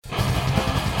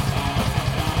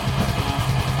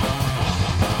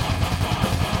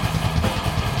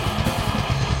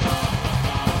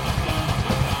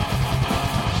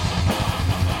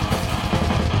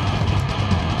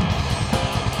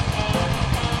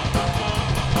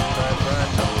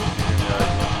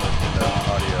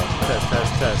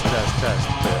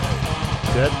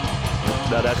Good?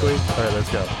 Not echoey? All right,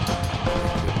 let's go.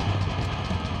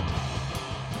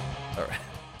 All right.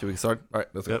 Should we start? All right,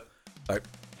 let's go. Yep. All right.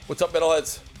 What's up,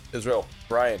 Metalheads? Israel,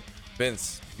 Brian,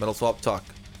 Vince, Metal Swap Talk.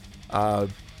 God,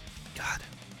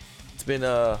 it's been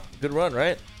a good run,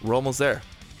 right? We're almost there.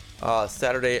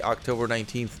 Saturday, October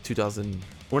 19th, 2000.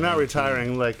 We're not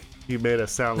retiring like you made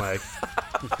us sound like.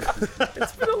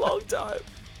 It's been a long time.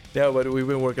 Yeah, but we've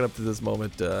been working up to this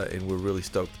moment, and we're really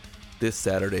stoked. This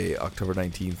Saturday, October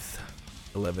 19th,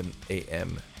 11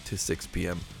 a.m. to 6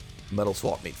 p.m. Metal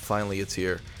Swap Meet. Finally, it's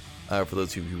here. For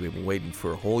those of you who've been waiting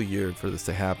for a whole year for this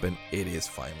to happen, it is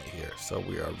finally here. So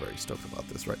we are very stoked about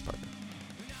this, right, partner?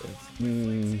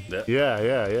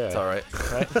 Yeah. It's all right.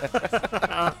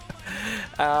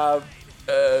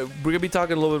 We're going to be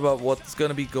talking a little bit about what's going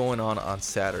to be going on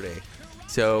Saturday.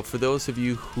 So for those of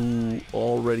you who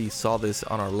already saw this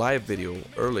on our live video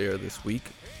earlier this week,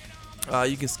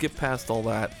 you can skip past all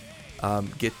that,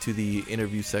 get to the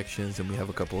interview sections, and we have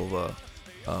a couple of,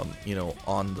 on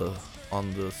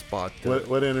the spot.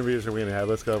 What interviews are we going to have?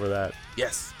 Let's go over that.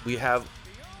 Yes, we have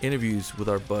interviews with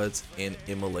our buds in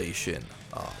Immolation.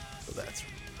 So that's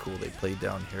cool. They played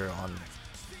down here on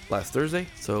last Thursday,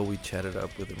 so we chatted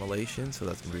up with Immolation, so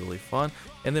that's gonna be really fun.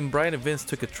 And then Brian and Vince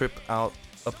took a trip out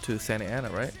up to Santa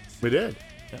Ana, right? We did.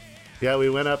 Yeah,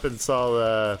 we went up and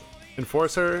saw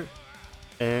Enforcer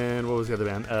and what was the other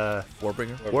band?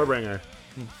 Warbringer.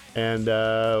 And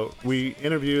we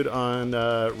interviewed on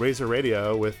Razor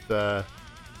Radio with our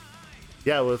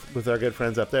good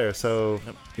friends up there. So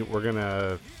we're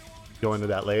gonna go into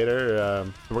that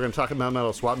later. We're gonna talk about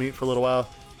Metal Swap Meet for a little while,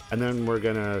 and then we're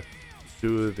gonna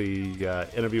do the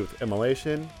interview with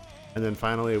Immolation, and then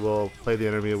finally we'll play the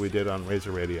interview we did on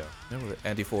Razor Radio. Yeah, with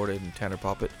Andy Ford and Tanner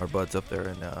Poppet, our buds up there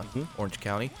in Orange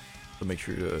County. So make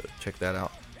sure to check that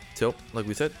out. So, like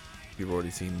we said, you've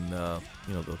already seen the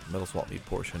Metal Swap Meet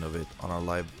portion of it on our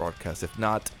live broadcast. If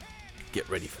not, get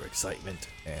ready for excitement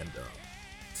and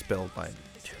spellbind.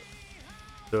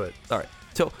 Do it. All right.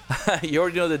 So you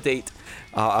already know the date,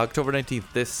 October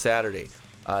 19th, this Saturday.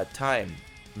 Time,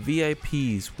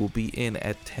 VIPs will be in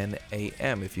at 10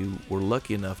 a.m. If you were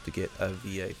lucky enough to get a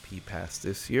VIP pass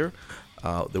this year,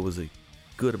 there was a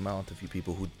good amount of you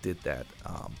people who did that,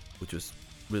 which was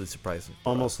really surprising.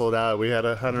 Almost sold out. We had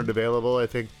 100 available. I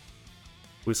think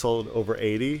we sold over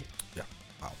 80. Yeah.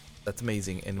 Wow. That's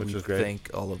amazing. And which we is great. Thank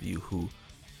all of you who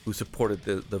supported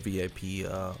the VIP,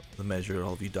 the measure,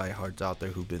 all of you diehards out there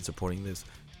who've been supporting this,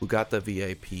 who got the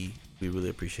VIP. We really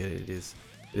appreciate it. It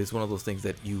is one of those things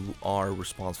that you are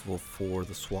responsible for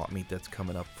the swap meet that's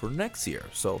coming up for next year.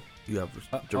 So you have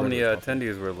how many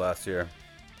attendees were last year?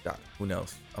 God, who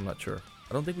knows? I'm not sure.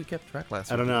 I don't think we kept track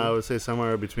last year. I don't know. I would say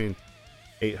somewhere between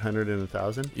 800 and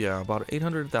 1,000. Yeah, about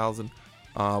 800,000.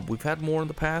 We've had more in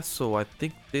the past, so I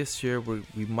think this year we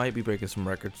might be breaking some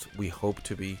records. We hope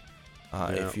to be.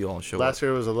 If you all show up. Last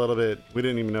year was a little bit, we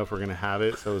didn't even know if we are going to have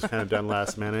it, so it was kind of done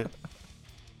last minute.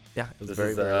 Yeah, it was This very,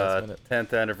 is very last minute.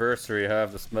 10th anniversary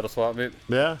of this Metal Swap Meet.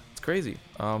 Yeah. It's crazy.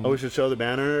 We should show the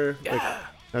banner. Yeah.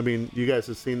 You guys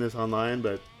have seen this online,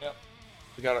 but Yeah.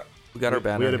 We got our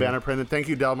banner. We had a here. banner printed. Thank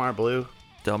you, Delmar Blue.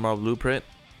 Delmar Blueprint.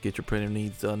 Get your printing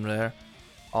needs done there.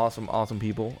 Awesome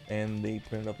people. And they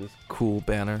printed up this cool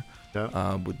banner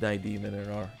with Night Demon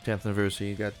and our 10th anniversary.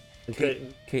 You got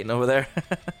Kaiten over there.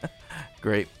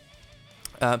 Great.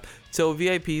 So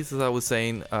VIPs, as I was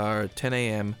saying, are 10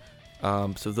 a.m.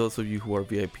 So those of you who are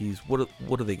VIPs,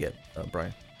 what do they get,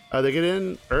 Brian? They get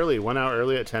in early, 1 hour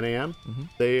early at 10 a.m. Mm-hmm.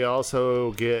 They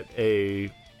also get a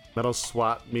Metal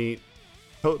Swap Meet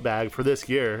tote bag for this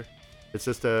year. It's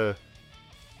just a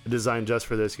design just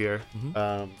for this year,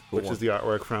 which is the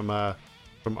artwork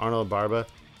from Arnold Barba.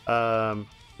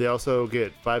 They also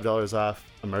get $5 off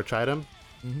a merch item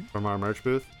from our merch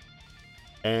booth.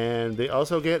 And they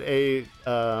also get a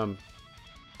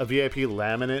VIP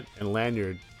laminate and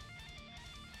lanyard.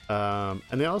 And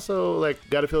they also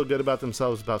got to feel good about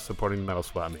themselves about supporting Metal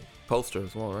Swap Meet. Poster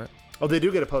as well, right? Oh, they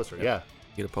do get a poster. Yeah.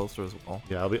 Get a poster as well.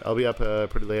 Yeah, I'll be up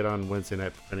pretty late on Wednesday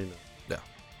night printing them. Yeah,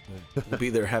 we'll be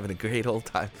there having a great old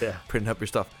time. Yeah, printing up your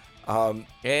stuff.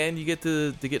 And you get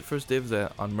to get first dibs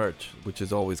on merch, which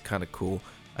is always kind of cool.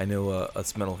 I know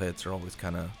us metalheads are always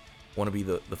kind of want to be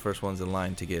the first ones in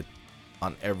line to get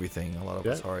on everything. A lot of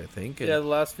us are, I think. And the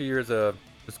last few years, there's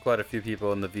quite a few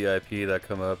people in the VIP that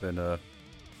come up and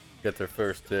get their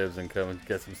first dibs and come and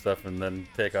get some stuff and then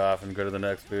take off and go to the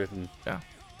next booth. And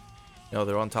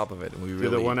they're on top of it, and we do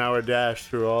really the 1 hour dash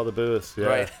through all the booths. Yeah.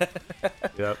 Right.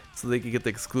 Yep. So they can get the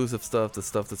exclusive stuff, the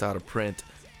stuff that's out of print,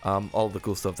 all the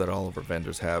cool stuff that all of our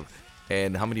vendors have.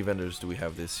 And how many vendors do we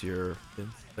have this year,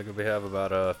 Vince? I think we have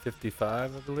about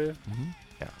 55, I believe.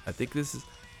 Yeah, I think this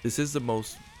is the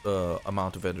most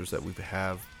amount of vendors that we've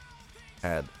had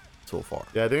so far.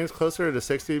 Yeah, I think it's closer to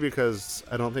 60 because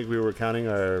I don't think we were counting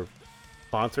our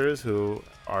sponsors who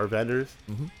are vendors.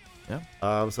 Mm-hmm.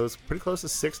 Yeah. So it's pretty close to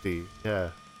 60. Yeah.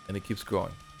 And it keeps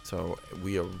growing. So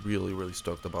we are really, really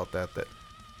stoked about that. That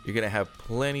you're gonna have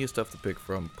plenty of stuff to pick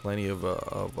from, plenty of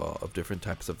different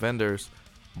types of vendors,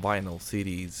 vinyl,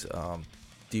 CDs,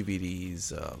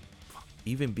 DVDs,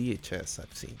 even VHS.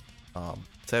 I've seen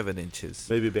 7 inches,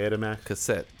 Maybe Betamax,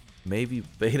 cassette, maybe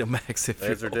Betamax. If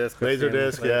Laserdisc.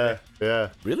 Laserdisc. Yeah.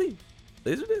 Really,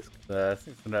 Laserdisc. I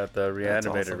think it's not the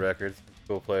Reanimated awesome. Records.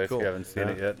 Cool place. Cool. You haven't seen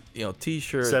it yet. You know,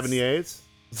 T-shirts. 78s.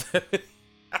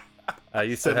 I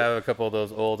used to have a couple of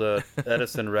those old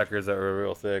Edison records that were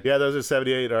real thick. Yeah, those are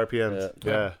 78 RPMs.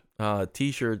 Yeah.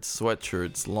 T-shirts,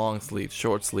 sweatshirts, long sleeves,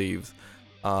 short sleeves,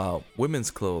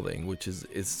 women's clothing, which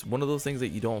is one of those things that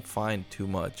you don't find too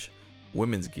much.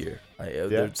 Women's gear.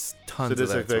 There's tons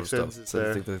Sadistic of that sort Vixens of is stuff.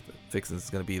 there. Sadistic Vixens is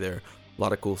going to be there. A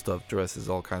lot of cool stuff, dresses,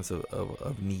 all kinds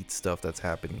of neat stuff that's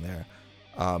happening there.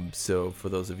 So for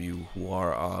those of you who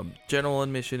are, general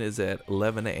admission is at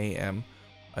 11 a.m.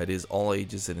 It is all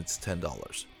ages and it's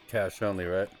 $10. Cash only,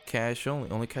 right? Cash only.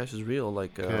 Only cash is real.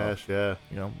 Like Cash, yeah.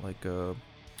 you know, like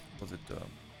was it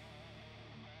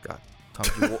God,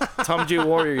 Tom G.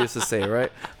 Warrior used to say,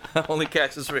 right? Only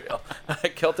cash is real.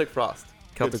 Celtic Frost.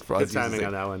 Celtic Frost. Good timing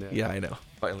on that one. Yeah, I know.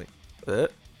 Finally. All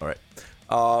right.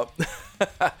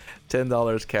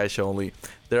 $10 cash only.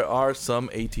 There are some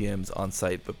ATMs on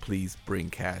site, but please bring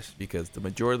cash because the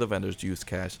majority of the vendors use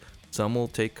cash. Some will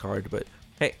take card, but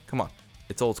hey, come on.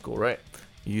 It's old school, right?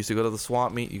 You used to go to the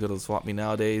swap meet. You go to the swap meet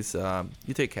nowadays.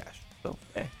 You take cash. So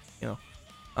hey, you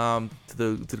know, to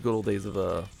the good old days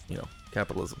of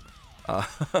capitalism.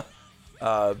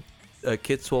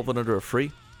 Kids 12 and under are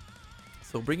free.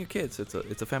 So bring your kids.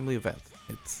 It's a family event.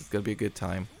 It's gonna be a good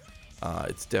time.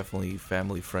 It's definitely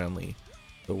family friendly.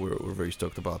 So we're very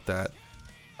stoked about that.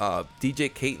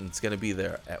 DJ Caton's gonna be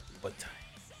there at what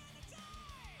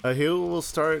time? He will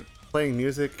start playing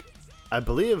music, I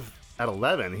believe, at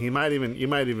 11. You might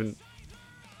even,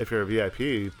 if you're a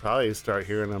VIP, probably start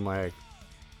hearing him like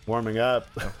warming up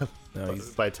No,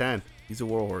 by 10. He's a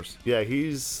warhorse. Yeah,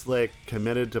 he's like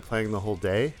committed to playing the whole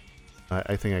day.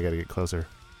 I think I got to get closer.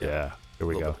 Yeah, here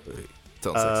we go.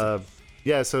 Sounds sexy.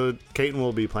 Yeah, so Caton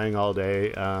will be playing all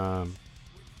day.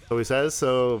 So he says.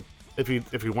 So if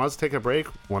he wants to take a break,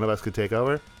 one of us could take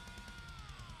over.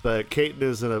 But Caton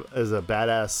is a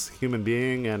badass human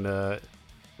being and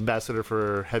ambassador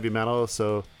for heavy metal.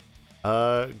 So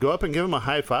go up and give him a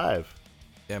high five.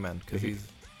 Yeah, man, because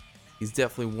he's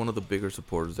definitely one of the bigger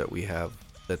supporters that we have.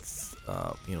 That's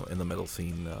in the metal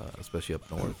scene, especially up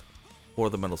north, or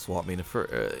the metal swap meet.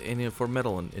 For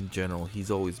metal in general, he's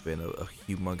always been a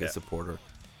humongous supporter.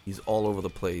 He's all over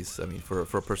the place. I mean, for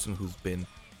a person who's been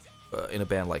in a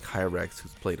band like Hyrax,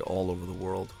 who's played all over the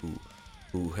world,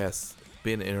 who has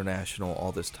been international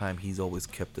all this time, he's always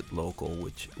kept it local,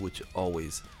 which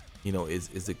always,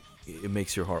 it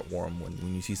makes your heart warm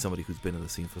when you see somebody who's been in the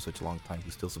scene for such a long time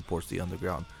who still supports the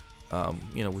underground.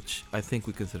 Which I think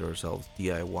we consider ourselves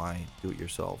DIY,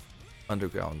 do-it-yourself,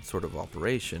 underground sort of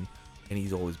operation, and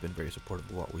he's always been very supportive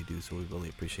of what we do. So we really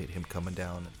appreciate him coming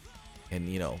down and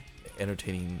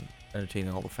entertaining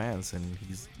all the fans. And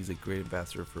he's a great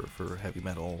ambassador for heavy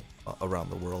metal around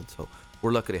the world. So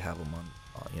we're lucky to have him on,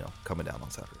 coming down on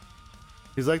Saturday.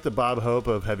 He's like the Bob Hope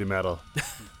of heavy metal.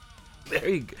 There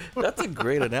you go. That's a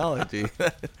great analogy.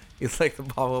 It's like the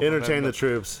Bob Hope. Entertain the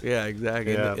troops. Yeah,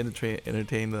 exactly. Yeah.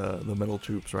 Entertain the metal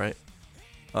troops, right?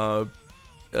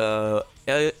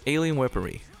 Alien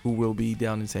Weaponry, who will be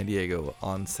down in San Diego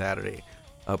on Saturday,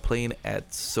 playing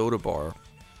at Soda Bar,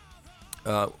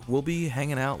 will be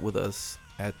hanging out with us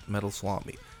at Metal Swap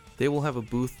Meet. They will have a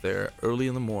booth there early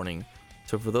in the morning.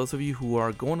 So for those of you who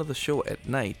are going to the show at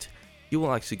night, you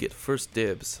will actually get first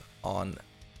dibs on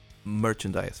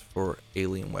merchandise for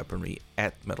Alien Weaponry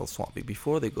at Metal Swap Meet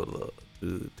before they go to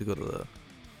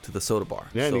the Soda Bar.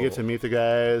 Yeah, and you get to meet the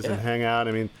guys and hang out.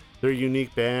 I mean, they're a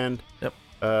unique band. Yep.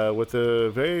 With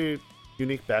a very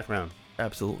unique background.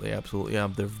 Absolutely. Yeah,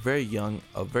 they're very young,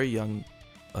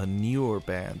 a newer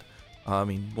band. I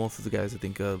mean, most of the guys, I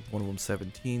think one of them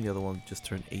 17, the other one just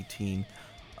turned 18.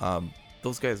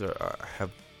 Those guys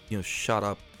have shot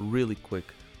up really quick.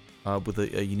 With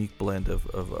a unique blend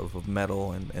of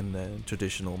metal and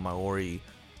traditional Maori,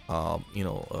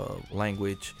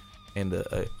 language, and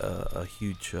a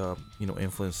huge,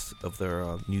 influence of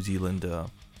their New Zealand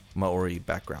Maori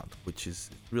background, which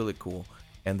is really cool.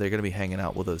 And they're going to be hanging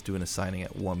out with us doing a signing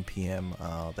at 1 p.m.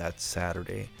 That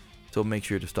Saturday. So make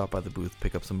sure to stop by the booth,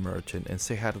 pick up some merch, and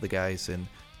say hi to the guys, and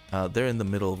they're in the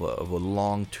middle of a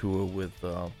long tour with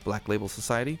Black Label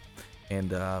Society,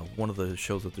 and one of the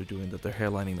shows that they're doing that they're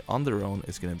headlining on their own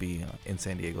is going to be in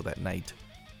San Diego that night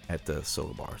at the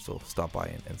Soda Bar. So stop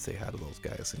by and say hi to those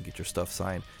guys and get your stuff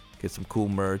signed, get some cool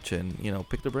merch, and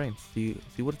pick their brains, see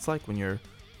what it's like when you're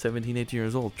 17, 18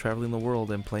 years old, traveling the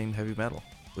world and playing heavy metal,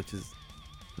 which is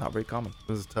not very common.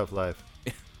 This is a tough life.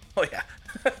 Oh yeah.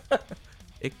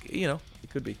 It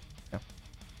could be. Yeah.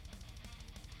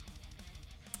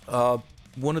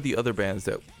 One of the other bands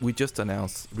that we just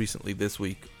announced recently this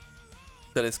week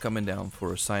that is coming down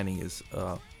for a signing is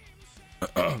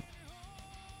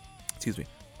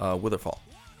Witherfall.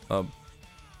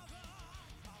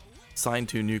 Signed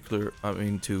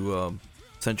to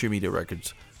Century Media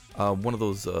Records. One of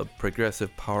those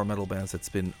progressive power metal bands that's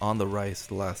been on the rise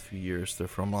the last few years. They're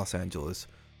from Los Angeles.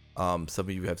 Some of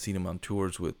you have seen them on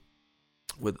tours with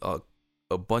a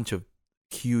bunch of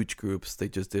huge groups. I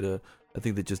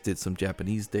think they just did some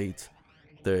Japanese dates.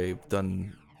 They've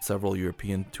done several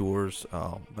European tours,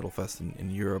 Metal Fest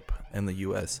in Europe and the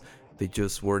US. They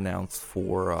just were announced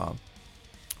for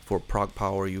Prog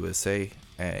Power USA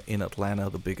in Atlanta,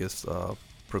 the biggest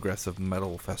progressive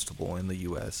metal festival in the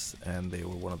US, and they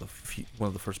were one of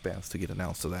the first bands to get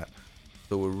announced to that.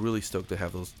 So we're really stoked to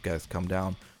have those guys come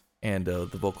down. And the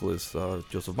vocalist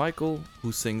Joseph Michael,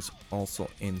 who sings also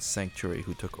in Sanctuary,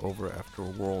 who took over after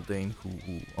Warrell Dane, who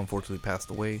unfortunately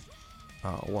passed away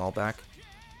a while back.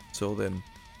 So then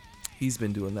he's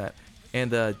been doing that. And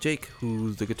Jake,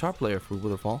 who's the guitar player for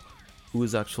Witherfall, who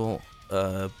is actual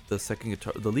the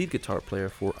lead guitar player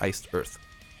for Iced Earth.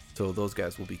 So those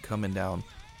guys will be coming down,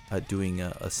 doing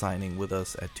a signing with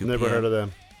us at 2 p.m. Never heard of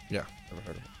them. Yeah, never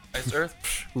heard of them. Iced Earth?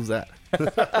 Who's that?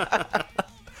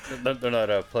 They're not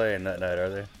playing that night, are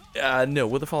they? No,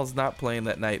 Witherfall's not playing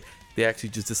that night. They actually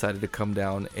just decided to come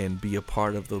down and be a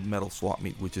part of the Metal Swap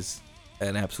Meet, which is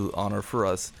an absolute honor for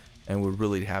us, and we're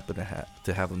really happy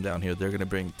to have them down here. They're going to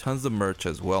bring tons of merch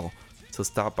as well, so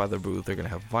stop by their booth. They're going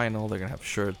to have vinyl, they're going to have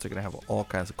shirts, they're going to have all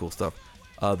kinds of cool stuff.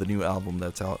 The new album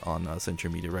that's out on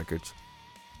Century Media Records,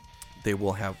 they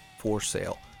will have for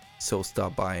sale, so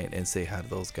stop by and say hi to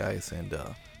those guys, and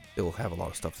they will have a lot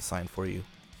of stuff to sign for you.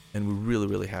 And we're really,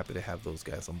 really happy to have those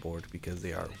guys on board because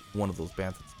they are one of those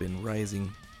bands that's been rising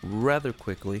rather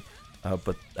quickly.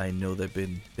 But I know they've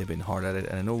been hard at it,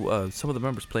 and I know some of the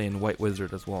members play in White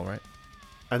Wizard as well, right?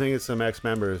 I think it's some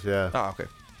ex-members, yeah. Oh, okay.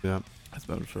 Yeah. That's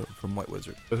members from White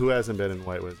Wizard. But who hasn't been in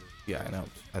White Wizard? Yeah, I know.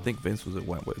 I think Vince was at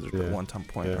White Wizard at one time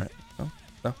point, right?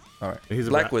 No? All right. He's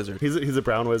Black Wizard. He's a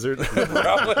brown wizard.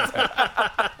 Brown Wizard.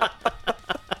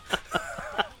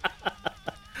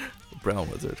 Brown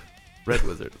Wizard. Red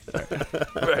Wizard. All right.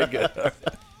 Very good. All right.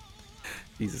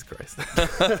 Jesus Christ.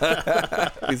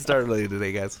 We started late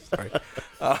today, guys. Sorry.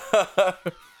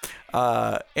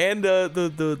 And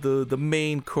the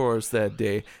main chorus that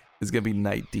day is going to be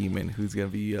Night Demon, who's going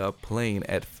to be playing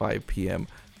at 5 p.m.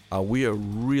 We are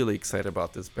really excited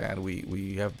about this band.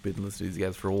 We have been listening to these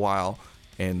guys for a while,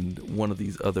 and one of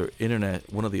the other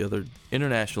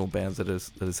international bands that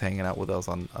is hanging out with us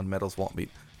on Metal Swap Meet.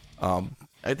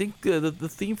 I think the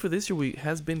theme for this year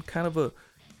has been kind of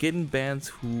getting bands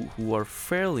who are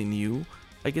fairly new,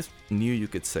 I guess new you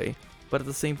could say, but at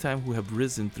the same time who have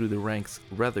risen through the ranks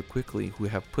rather quickly, who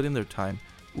have put in their time,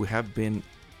 who have been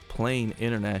playing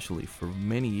internationally for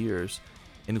many years,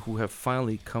 and who have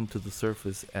finally come to the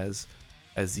surface as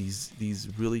these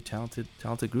really talented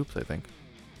groups, I think.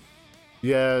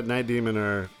 Yeah, Night Demon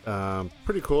are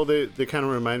pretty cool. They kind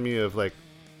of remind me of like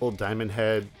old Diamond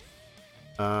Head.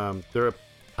 They're a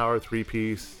power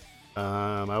 3-piece.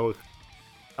 I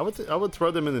would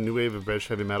throw them in the new wave of British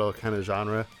heavy metal kind of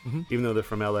genre, even though they're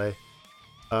from LA.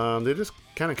 They just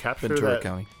kind of capture Ventura that.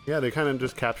 County. Yeah, they kind of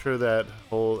just capture that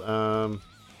whole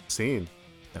scene,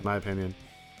 in my opinion.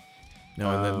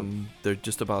 No, and then they're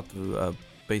just about to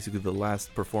basically the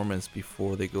last performance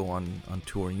before they go on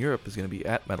tour in Europe is going to be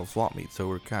at Metal Swap Meet. So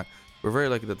we're very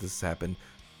lucky that this has happened.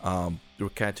 We're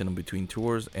catching them between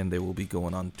tours, and they will be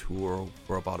going on tour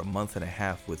for about a month and a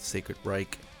half with Sacred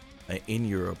Reich in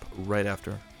Europe right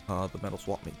after the Metal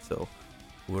Swap Meet. So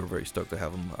we're very stoked to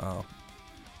have them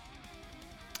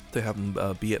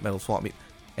be at Metal Swap Meet,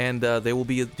 and they will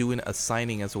be doing a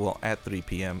signing as well at 3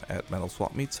 p.m. at Metal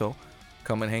Swap Meet. So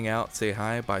come and hang out, say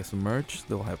hi, buy some merch.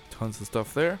 They'll have tons of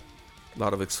stuff there, a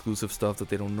lot of exclusive stuff that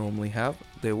they don't normally have.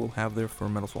 They will have there for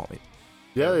Metal Swap Meet.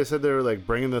 Yeah, they said they were like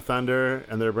bringing the thunder,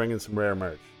 and they're bringing some rare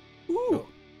merch. Ooh,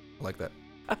 I like that.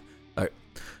 All right.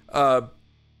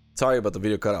 Sorry about the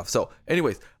video cut off. So,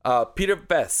 anyways, Peter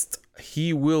Best,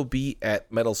 he will be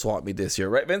at Metal Swap Meet this year,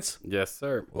 right, Vince? Yes,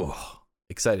 sir. Oh,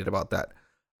 excited about that.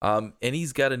 And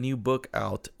he's got a new book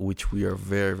out, which we are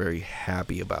very, very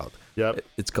happy about. Yep.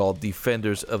 It's called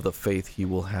Defenders of the Faith. He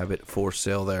will have it for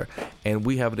sale there. And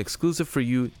we have an exclusive for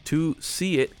you to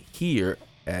see it here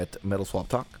at Metal Swap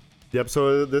Talk. Yep.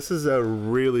 So this is a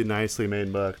really nicely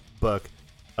made book.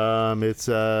 It's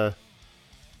got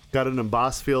an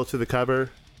embossed feel to the cover.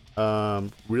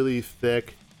 Really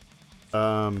thick,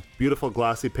 beautiful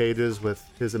glossy pages with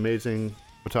his amazing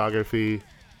photography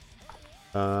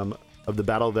of the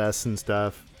battle vests and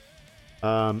stuff.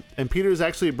 And Peter's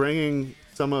actually bringing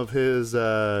some of his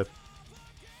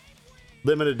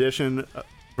limited edition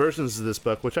versions of this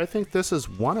book, which I think this is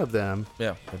one of them.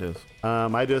 Yeah, it is.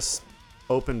 I just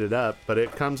opened it up, but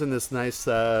it comes in this nice,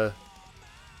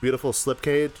 beautiful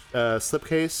slipcase.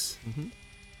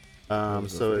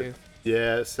 Mm-hmm.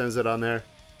 It sends it on there,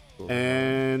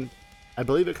 and I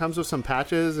believe it comes with some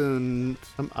patches and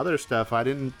some other stuff. I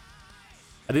didn't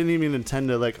even intend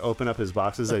to like open up his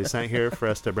boxes that he sent here for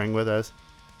us to bring with us.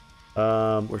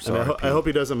 We're sorry. I hope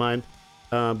he doesn't mind.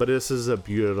 But this is a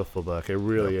beautiful book. It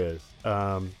really is.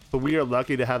 But we are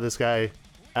lucky to have this guy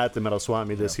at the Metal Swap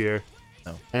Meet this year.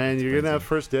 No. And you're gonna have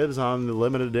first dibs on the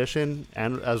limited edition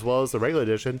and as well as the regular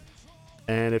edition.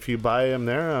 And if you buy him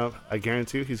there, I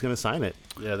guarantee you he's gonna sign it.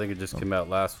 Yeah, I think it just came out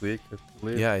last week, I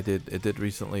believe. Yeah, it did. It did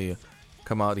recently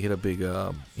come out. He had a big,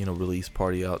 release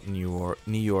party out in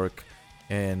New York,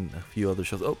 and a few other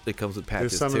shows. Oh, it comes with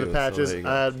patches. There's some too, of the patches. so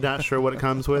I'm not sure what it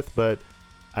comes with, but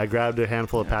I grabbed a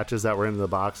handful of patches that were in the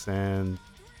box, and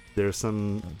there's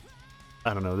some.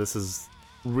 I don't know. This is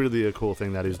really a cool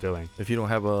thing that he's doing. If you don't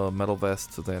have a metal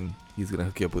vest, then he's gonna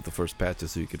hook you up with the first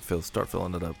patches so you can start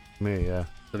filling it up. Me, yeah.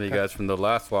 Some of you guys from the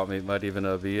last swap meet might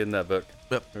even be in that book.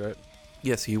 Yep. Right.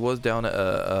 Yes, he was down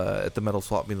at the Metal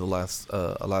Swap Meet the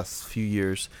last few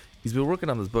years. He's been working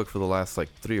on this book for the last like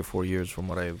 3 or 4 years, from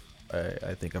what I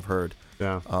think I've heard.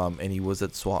 Yeah. And he was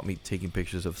at Swap Meet taking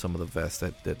pictures of some of the vests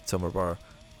that some of our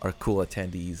cool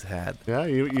attendees had. Yeah,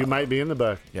 you might be in the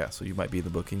book. Yeah, so you might be in the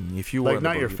book, and if you like were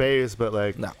not your face, but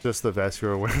like just the vest you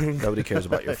were wearing. Nobody cares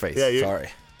about your face. Yeah, sorry.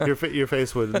 Your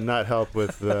face would not help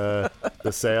with the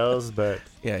sales, but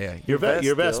yeah. Your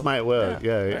vest might will.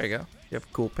 Yeah. There you go. You have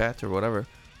a cool patch or whatever.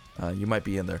 You might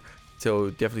be in there. So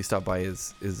definitely stop by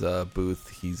his booth.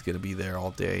 He's gonna be there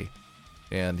all day,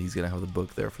 and he's gonna have the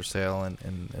book there for sale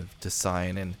and to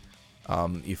sign. And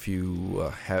if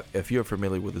you're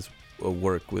familiar with his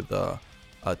work with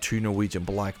True Norwegian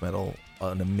Black Metal,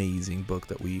 an amazing book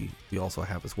that we also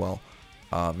have as well.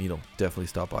 Definitely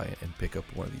stop by and pick up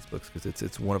one of these books because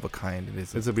it's one of a kind.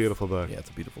 It's a beautiful book. Yeah, it's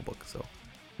a beautiful book. So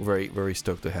we're very, very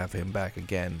stoked to have him back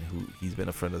again. He's been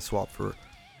a friend of Swap for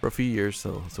a few years,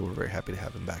 so we're very happy to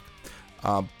have him back.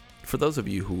 For those of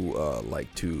you who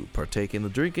like to partake in the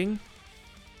drinking,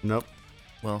 nope.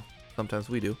 Well, sometimes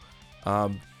we do.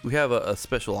 We have a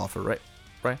special offer, right?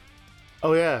 Right?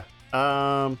 Oh yeah.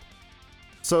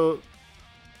 So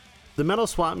the Metal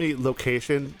Swap Meet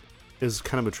location is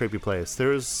kind of a trippy place.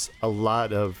 There's a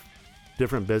lot of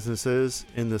different businesses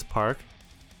in this park.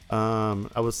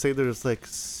 I would say there's like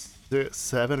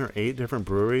 7 or 8 different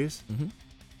breweries.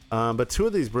 Mm-hmm. But 2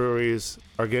 of these breweries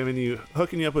are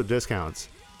hooking you up with discounts.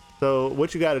 So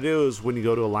what you got to do is when you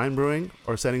go to Align Brewing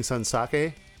or Setting Sun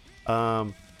Sake,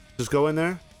 just go in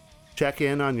there, check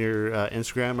in on your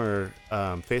Instagram or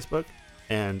Facebook,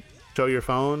 and show your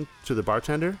phone to the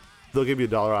bartender. They'll give you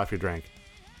 $1 off your drink.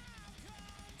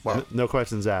 Wow. No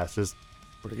questions asked. Just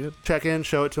pretty good. Check in,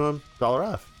 show it to them, $1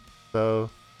 off.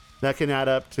 So that can add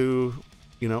up to,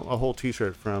 a whole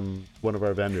T-shirt from one of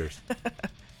our vendors.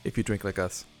 If you drink like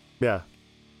us. Yeah.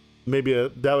 Maybe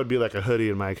that would be like a hoodie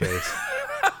in my case.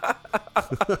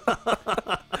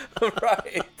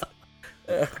 Right.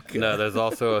 Okay. No, there's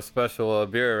also a special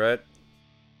beer, right?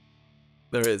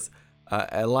 There is.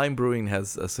 Align Brewing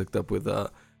has hooked up with a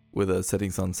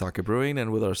Setting Sun Sake Brewing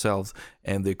and with ourselves,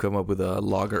 and they come up with a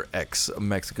Lager X, a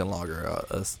Mexican lager,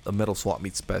 a Metal Swap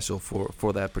Meet special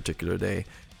for that particular day.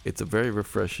 It's a very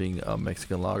refreshing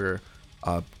Mexican lager,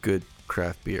 good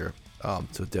craft beer.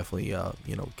 So definitely,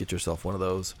 get yourself one of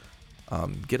those.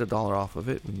 Get $1 off of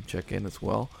it when you check in as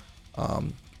well.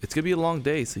 It's gonna be a long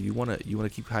day, so you wanna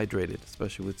keep hydrated,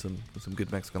 especially with some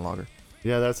good Mexican lager.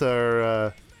 Yeah, that's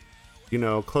our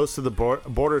close to the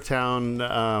border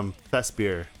town fest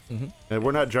beer. Mm-hmm. And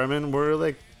we're not German, we're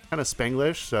like kind of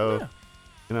Spanglish, so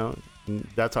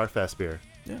that's our fest beer.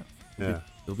 Yeah.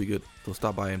 It'll be good. So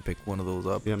stop by and pick one of those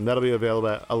up. Yeah, that'll be available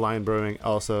at Align Brewing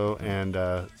also, and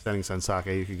Setting Sun Sake.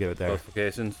 You can get it there. Both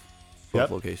locations.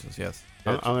 Both locations, yes.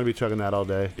 I'm gonna be chugging that all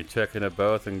day. You're checking it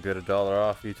both and get $1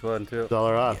 off each one too.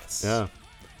 $1 off. Yes.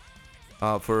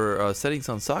 Yeah. For Setting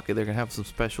Sun Sake, they're gonna have some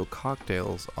special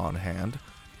cocktails on hand.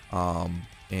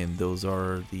 and those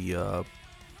are the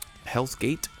Hell's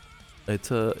Gate.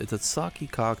 It's a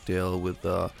sake cocktail with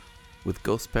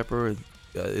ghost pepper.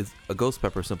 It's a ghost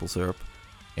pepper simple syrup,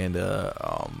 and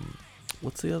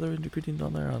what's the other ingredient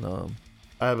on there?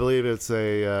 I believe it's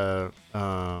a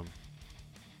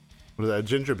what is that?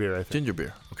 Ginger beer. I think. Ginger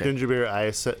beer. Okay. Ginger beer,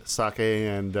 ice, sake,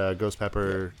 and ghost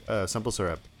pepper simple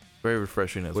syrup. Very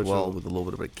refreshing as well, with a little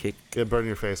bit of a kick. It burn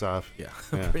your face off. Yeah,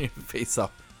 burn your face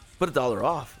off. But $1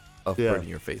 off of burning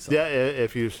your face off. Yeah,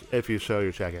 if you show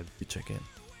your check-in. You check in,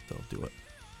 they'll do it.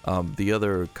 The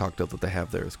other cocktail that they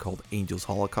have there is called Angel's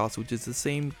Holocaust, which is the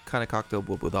same kind of cocktail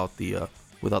but without the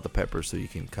pepper, so you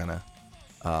can kind of,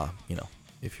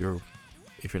 if you're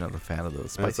not a fan of the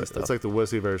spicy stuff. It's like the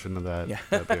wussy version of that,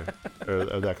 that beer, or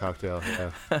of that cocktail.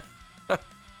 Yeah.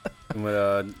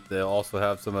 They also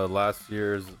have some of last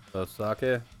year's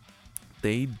sake.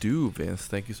 They do, Vince.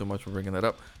 Thank you so much for bringing that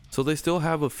up. So they still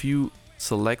have a few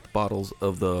select bottles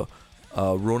of the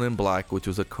Ronin Black, which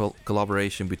was a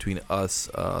collaboration between us,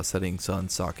 Setting Sun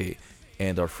Sake,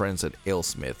 and our friends at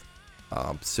AleSmith.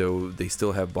 So they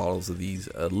still have bottles of these,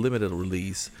 limited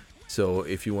release. So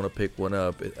if you want to pick one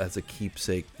up as a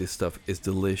keepsake, this stuff is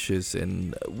delicious.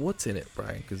 And what's in it,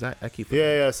 Brian? Because I keep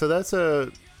yeah. So that's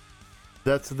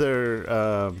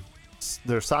their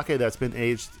sake that's been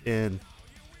aged in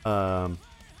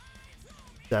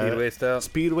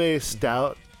Speedway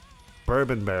Stout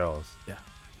bourbon barrels.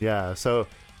 Yeah. So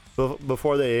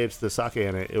before they aged the sake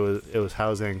in it, it was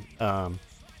housing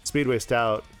Speedway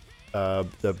Stout,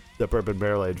 the bourbon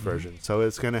barrel aged version. So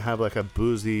it's gonna have like a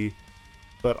boozy,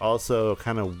 but also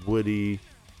kind of woody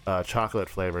chocolate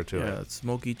flavor to it. Yeah, it's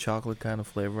smoky chocolate kind of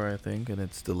flavor, I think, and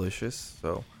it's delicious.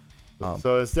 So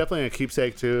it's definitely a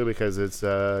keepsake too, because it's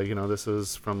this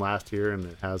is from last year and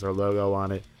it has our logo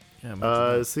on it.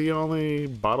 Yeah, it's the only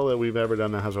bottle that we've ever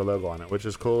done that has our logo on it, which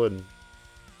is cool, and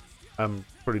I'm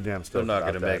pretty damn stoked. They're not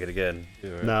going to make it again.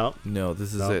 No,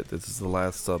 this is it. This is the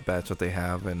last batch that they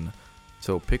have, and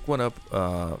so pick one up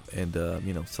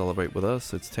and celebrate with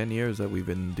us. It's 10 years that we've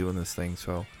been doing this thing,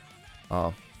 so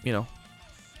get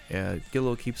a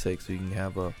little keepsake so you can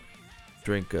have a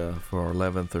drink for our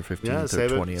 11th or 15th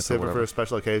or 20th. Save it for a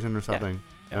special occasion or something.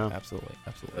 Yeah, absolutely.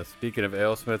 Speaking of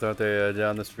AleSmith, aren't they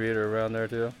down the street or around there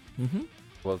too? Mm-hmm.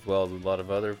 Well, as well as a lot of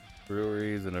other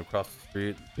breweries and across the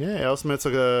street. Yeah, AleSmith's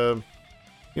like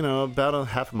about a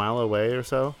half a mile away or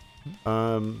so.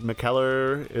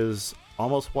 McKellar is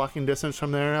almost walking distance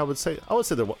from there. I would say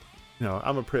they're,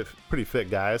 I'm a pretty fit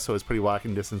guy, so it's pretty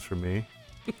walking distance for me.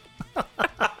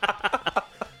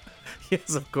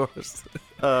 Yes, of course.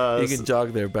 You can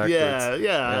jog there backwards.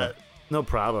 Yeah. No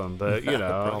problem, but no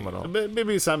problem at all.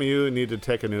 Maybe some of you need to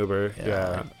take an Uber.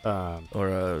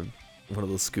 Or one of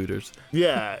those scooters.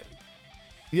 Yeah.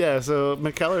 So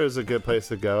McKellar is a good place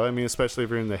to go. I mean, especially if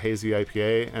you're in the hazy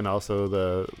IPA and also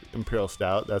the Imperial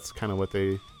Stout. That's kind of what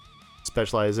they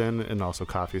specialize in, and also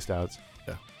coffee stouts.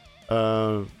 Yeah.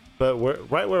 But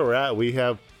right where we're at, we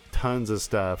have tons of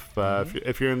stuff.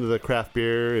 If you're into the craft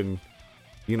beer, and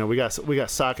we got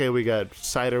sake, we got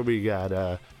cider, we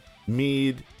got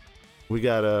mead. We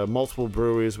got multiple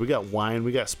breweries. We got wine.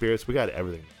 We got spirits. We got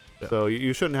everything. Yeah. So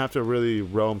you shouldn't have to really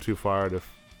roam too far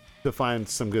to find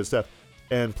some good stuff,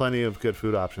 and plenty of good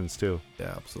food options too.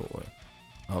 Yeah, absolutely.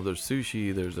 There's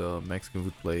sushi. There's a Mexican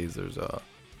food place. There's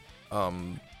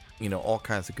all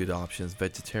kinds of good options.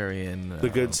 Vegetarian. The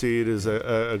Good Seed is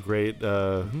a great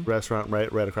restaurant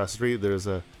right across the street. There's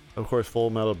of course, Full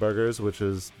Metal Burgers, which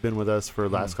has been with us for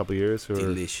the last couple of years.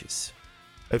 Delicious.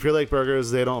 If you like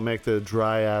burgers, they don't make the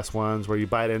dry ass ones where you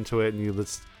bite into it and you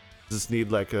just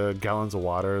need like gallons of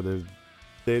water.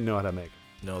 They know how to make it.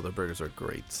 No, their burgers are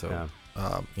great. So,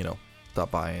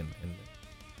 stop by and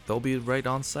they'll be right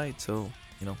on site. So,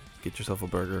 get yourself a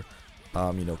burger.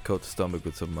 Coat the stomach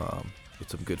with some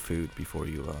good food before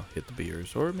you hit the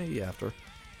beers, or maybe after.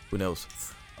 Who knows?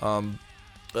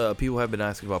 People have been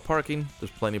asking about parking.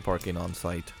 There's plenty of parking on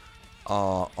site.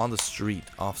 On the street,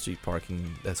 off-street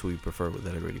parking, that's what we prefer with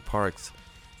already parks.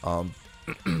 By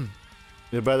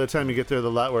the time you get there,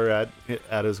 the lot we're at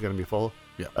is going to be full.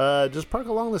 Yeah. Just park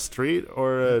along the street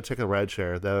or take a ride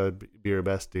share. That would be your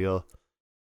best deal.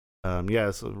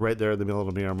 It's right there in the middle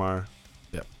of Miramar.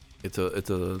 Yeah, it's a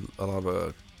lot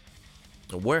of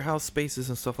warehouse spaces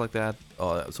and stuff like that.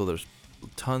 So there's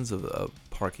tons of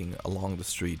parking along the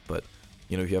street, but.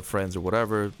 If you have friends or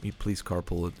whatever, you please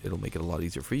carpool. It'll make it a lot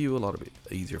easier for you, a lot of it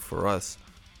easier for us.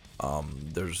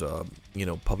 There's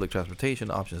public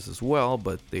transportation options as well,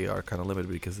 but they are kind of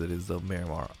limited because it is the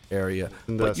Miramar area.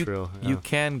 Industrial. But you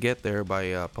can get there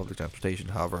by public transportation.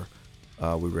 However,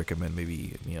 we recommend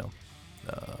maybe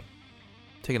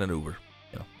taking an Uber.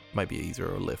 Might be easier,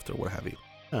 or Lyft or what have you.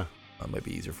 Huh. Might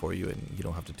be easier for you, and you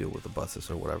don't have to deal with the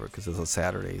buses or whatever because it's a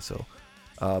Saturday, so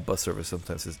bus service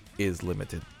sometimes is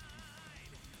limited.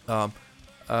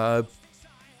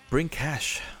 Bring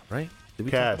cash, right? Did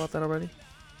we talk about that already?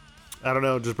 I don't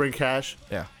know. Just bring cash.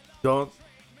 Yeah. Don't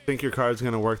think your card's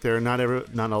gonna work there. Not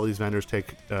all these vendors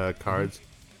take cards.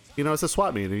 You know, it's a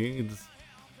swap meet. You can just,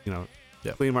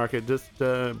 flea market. Just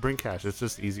bring cash. It's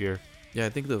just easier. Yeah, I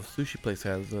think the sushi place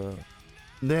has.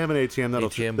 They have an ATM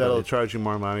that'll charge you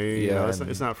more money. Yeah,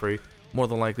 it's not free. More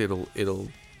than likely, it'll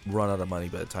run out of money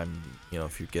by the time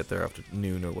if you get there after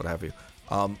noon or what have you.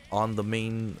 On the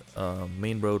main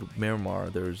road,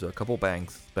 Miramar, there's a couple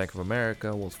banks: Bank of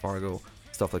America, Wells Fargo,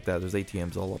 stuff like that. There's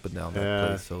ATMs all up and down that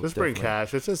place. So just bring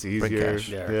cash. It's just easier. Bring cash.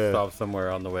 Yeah. Stop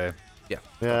somewhere on the way. Yeah.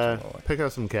 Pick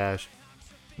up some cash.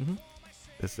 Mm-hmm.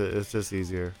 It's just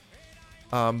easier.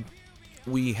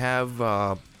 We have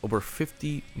over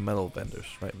 50 metal vendors,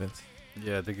 right, Vince?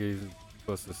 Yeah, I think he's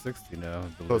close to 60 now.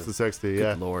 Close to 60,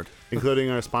 Good Lord.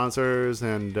 Including our sponsors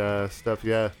and stuff,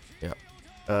 yeah.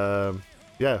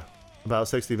 Yeah. About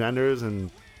 60 vendors,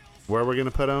 and where we're going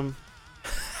to put them,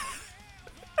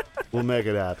 we'll make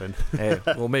it happen. Hey,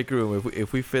 we'll make room.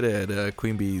 If we fit at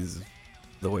Queen Bee's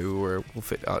the way we were, we'll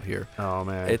fit out here. Oh,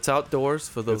 man. It's outdoors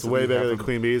for those. It's way better than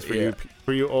Queen Bee's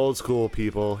for you old school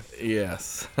people.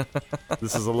 Yes.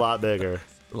 This is a lot bigger.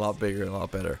 A lot bigger and a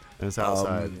lot better. And it's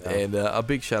outside. And a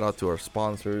big shout out to our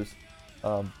sponsors,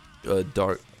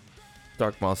 Dark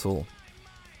Muscle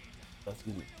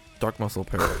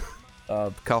Apparel,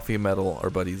 Coffee and Metal, our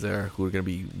buddies there, who are going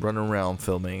to be running around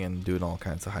filming and doing all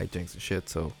kinds of hijinks and shit.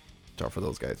 So, shout out for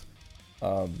those guys.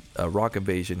 Rock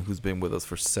Invasion, who's been with us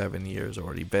for 7 years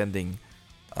already, vending,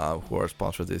 who are our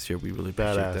sponsor this year. We really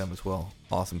appreciate them as well.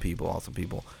 Awesome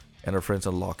people. And our friends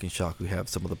at Lock and Shock, who have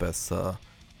some of the best,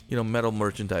 metal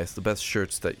merchandise, the best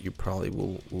shirts that you probably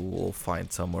will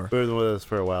find somewhere. Been with us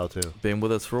for a while too. Been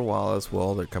with us for a while as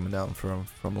well. They're coming down from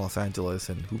Los Angeles,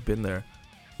 and who've been there.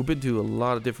 Who've been to a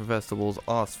lot of different festivals,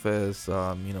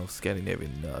 Ozfest,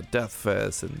 Scandinavian Death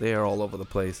Fest, and they are all over the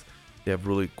place. They have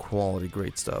really quality,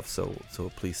 great stuff. So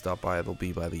please stop by. They'll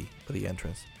be by the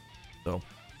entrance. So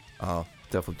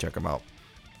definitely check them out.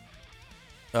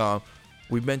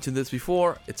 We've mentioned this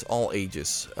before. It's all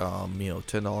ages.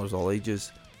 $10 all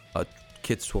ages.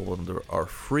 Kids 12 and under are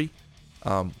free.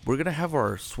 We're gonna have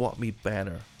our swap meet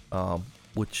banner,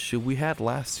 which we had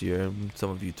last year. Some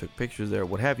of you took pictures there,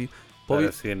 what have you. But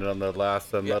I've seen it on the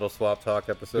last Metal Swap Talk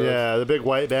episode. Yeah, the big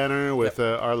white banner with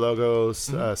our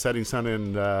logos, Setting Sun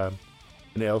and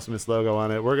AleSmith's logo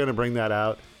on it. We're gonna bring that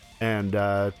out and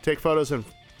take photos of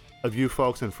you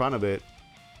folks in front of it.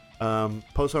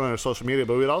 Post on our social media,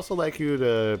 but we'd also like you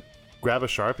to grab a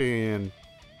Sharpie and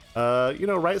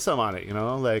write some on it,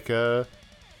 like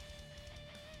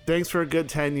thanks for a good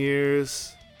 10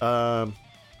 years. Fuck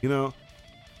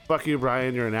you,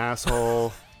 Brian, you're an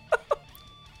asshole.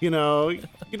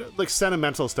 Like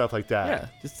sentimental stuff like that.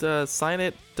 Yeah, just sign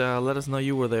it, let us know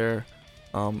you were there.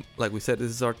 Like we said, this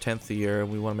is our 10th year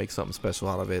and we want to make something special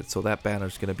out of it. So that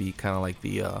banner's going to be kind of like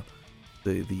the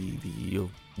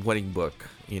wedding book,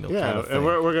 kind of thing. And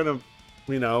we're gonna,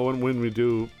 when we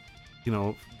do,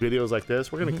 videos like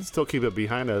this, we're gonna still keep it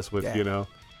behind us with,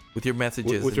 with your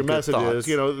messages, with your messages,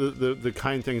 the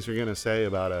kind things you're gonna say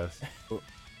about us.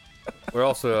 We're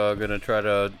also gonna try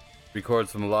to record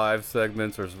some live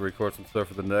segments or record some stuff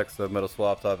for the next Metal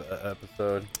Swap Top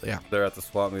episode. Yeah, they're at the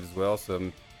swap meet as well,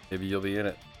 so maybe you'll be in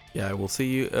it. Yeah, we'll see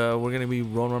you. We're gonna be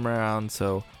rolling around,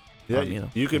 so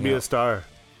you could be a star.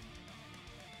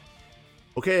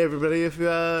 Okay, everybody.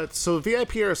 So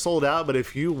VIP are sold out, but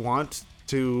if you want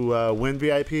to win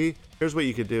VIP, here's what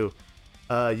you could do.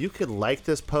 You could like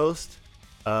this post,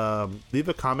 leave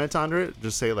a comment under it.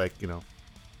 Just say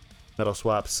Metal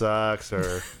Swap sucks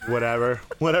or whatever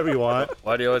you want.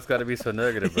 Why do you always got to be so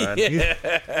negative, Brian?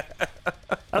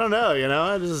 I don't know.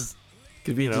 I just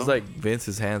could be just like Vince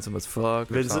is handsome as fuck.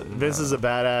 Vince is a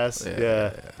badass.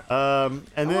 Yeah.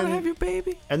 And then have your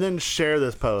baby. And then share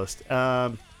this post.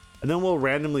 And then we'll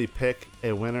randomly pick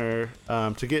a winner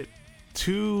to get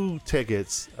 2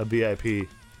 tickets of VIP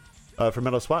for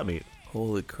Metal Swap Meet.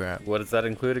 Holy crap! What does that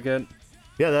include again?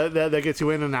 Yeah, that gets you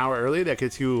in an hour early. That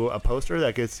gets you a poster.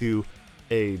 That gets you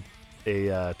a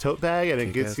tote bag, and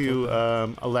it gets you a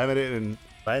laminate and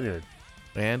lanyard.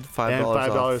 And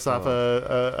 $5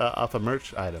 off a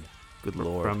merch item. Good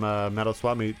lord! From Metal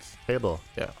Swap Meet's table.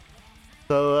 Yeah.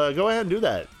 So go ahead and do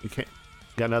that. You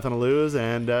got nothing to lose,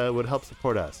 and would help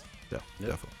support us. Yeah,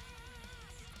 definitely.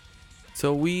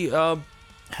 So we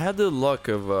had the luck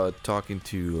of talking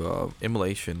to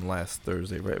Immolation last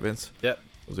Thursday, right, Vince? Yep.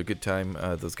 It was a good time.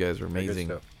 Those guys were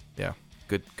amazing. Yeah,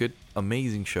 good,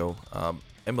 amazing show.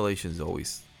 Immolation is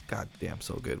always goddamn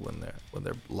so good when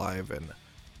they're live,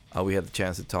 and we had the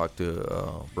chance to talk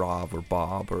to Rob or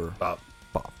Bob.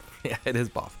 Yeah, it is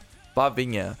Bob. Bob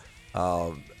Vigna,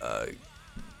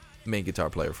 main guitar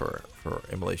player for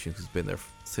Immolation, who's been there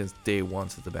since day one,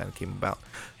 since the band came about.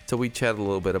 So we chatted a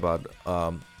little bit about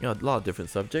a lot of different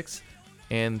subjects,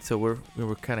 and so we're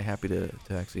kind of happy to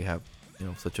actually have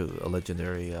such a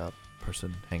legendary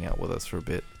person hang out with us for a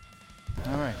bit.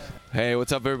 All right. Hey,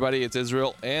 what's up, everybody? It's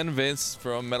Israel and Vince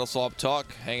from Metal Swap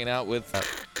Talk, hanging out with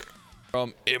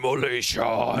from Immolation.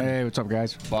 Hey, what's up,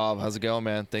 guys? Bob, how's it going,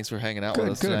 man? Thanks for hanging out with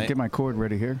us Good. tonight. Get my cord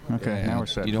ready here. Okay, Yeah, now we're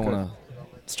set. You don't Good. want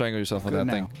to strangle yourself with Good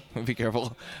that now. thing. Be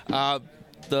careful.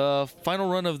 The final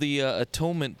run of the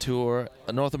Atonement Tour,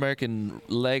 a North American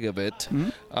leg of it.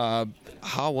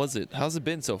 How was it? How's it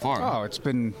been so far? Oh, it's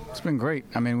been great.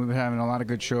 I mean, we've been having a lot of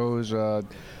good shows.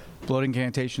 Blood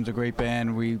Incantation's a great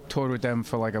band. We toured with them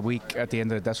for like a week at the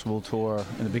end of the Decibel tour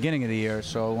in the beginning of the year.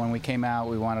 So when we came out,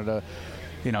 we wanted to,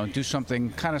 do something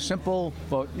kind of simple,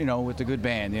 but with a good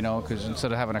band. Because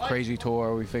instead of having a crazy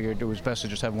tour, we figured it was best to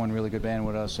just have one really good band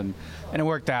with us, and it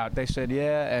worked out. They said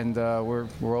yeah, and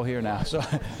we're all here now. So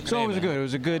it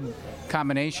was a good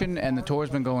combination, and the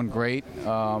tour's been going great.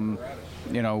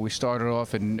 We started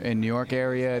off in New York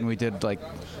area, and we did like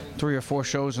 3 or 4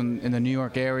 shows in the New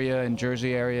York area, and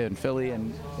Jersey area, and Philly,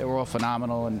 and they were all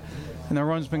phenomenal. And the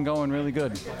run's been going really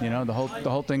good. The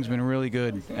whole thing's been really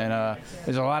good. And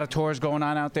there's a lot of tours going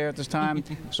on out there at this time,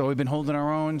 so we've been holding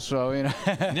our own. So all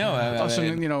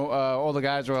the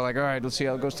guys were like, all right, let's see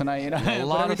how it goes tonight. A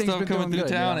lot of stuff coming through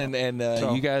town, and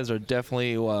So- you guys are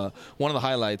definitely one of the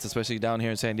highlights, especially down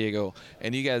here in San Diego.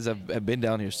 And you guys have been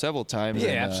down here several times. Yeah,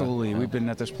 and, absolutely. We've been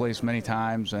at this place many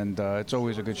times, and it's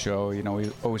always a good show. We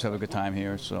always have a good time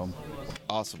here. So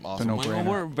Awesome. no-brainer.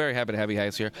 We're very happy to have you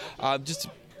guys here. Just to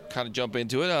kind of jump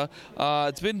into it,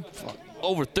 it's been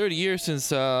over 30 years since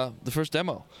the first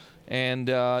demo. And,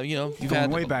 you've Going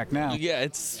had... way back now. Yeah,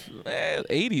 it's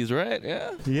 80s, right?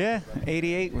 Yeah. Yeah,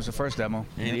 88 was the first demo.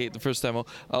 88, the first demo.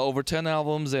 Over 10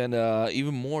 albums and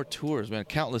even more tours, man.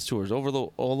 Countless tours all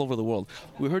over the world.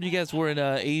 We heard you guys were in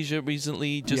Asia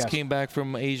recently. Just Yes. came back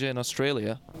from Asia and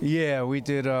Australia. Yeah, we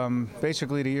did.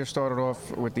 Basically, the year started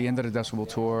off with the end of the Decibel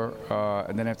tour,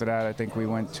 and then after that, I think we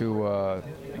went to.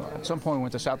 At some point, we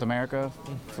went to South America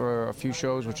for a few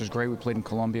shows, which was great. We played in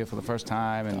Colombia for the first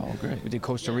time, and great. we did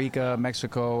Costa Rica,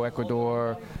 Mexico,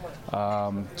 Ecuador.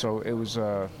 So it was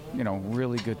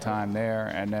really good time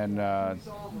there, and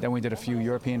then we did a few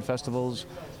European festivals.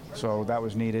 So that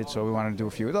was needed. So we wanted to do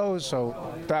a few of those. So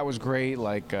that was great,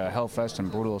 like Hellfest and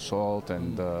Brutal Assault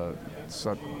and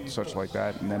such like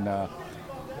that. And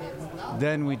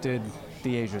then we did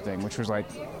the Asia thing, which was like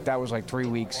 3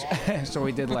 weeks. So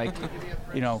we did like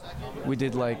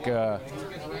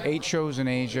 8 shows in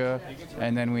Asia,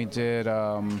 and then we did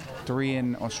 3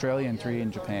 in Australia and 3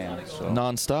 in Japan. So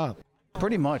Non-stop.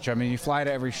 pretty much. I mean, you fly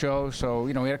to every show. So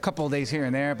we had a couple of days here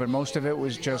and there, but most of it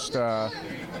was just.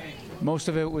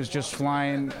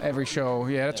 Flying every show.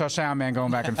 Yeah, that's our sound man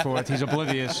going back and forth. He's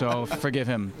oblivious, so forgive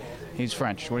him. He's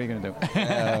French. What are you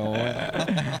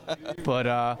gonna do?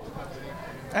 But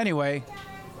anyway,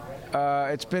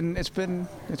 it's been good.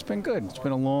 It's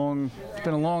been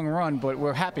a long run, but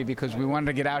we're happy because we wanted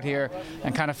to get out here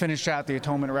and kind of finish out the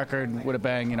Atonement record with a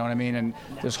bang. You know what I mean? And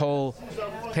this whole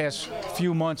past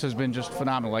few months has been just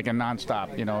phenomenal, like a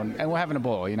nonstop. And we're having a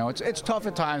ball. It's tough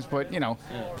at times, but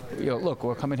look,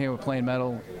 we're coming here, we're playing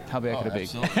metal. How bad could it be?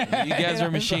 Absolutely. You guys are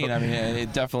a machine. I mean,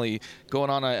 it definitely going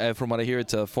on. From what I hear,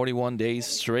 it's 41 days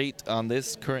straight on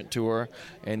this current tour,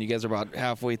 and you guys are about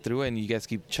halfway through, and you guys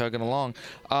keep chugging along.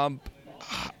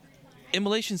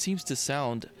 Immolation seems to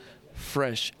sound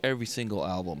fresh every single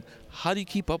album. How do you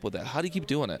keep up with that? How do you keep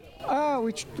doing it?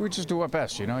 We just do our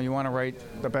best. You want to write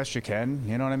the best you can.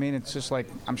 You know what I mean? It's just like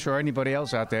I'm sure anybody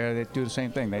else out there, they do the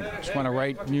same thing. They just want to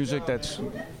write music that's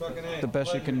the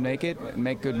best you can make it, and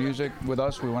make good music. With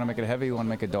us, we want to make it heavy, we want to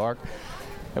make it dark,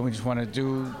 and we just want to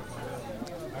do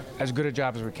as good a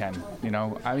job as we can.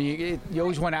 I mean, you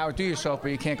always want to outdo yourself,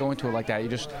 but you can't go into it like that.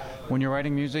 When you're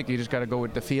writing music, you just got to go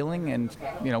with the feeling and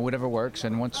whatever works.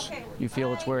 And once you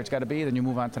feel it's where it's got to be, then you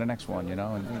move on to the next one. And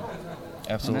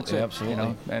Absolutely, that's it,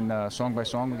 And song by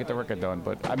song, we get the record done.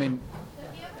 But I mean,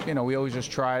 we always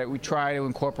just try to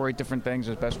incorporate different things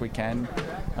as best we can.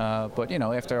 But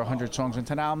after 100 songs and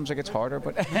 10 albums, it gets harder.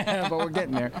 But but we're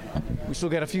getting there. We still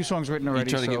got a few songs written already.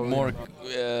 You try to get more,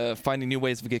 finding new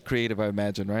ways to get creative, I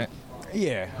imagine, right?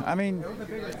 Yeah, I mean,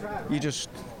 you just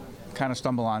kind of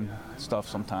stumble on stuff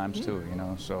sometimes too,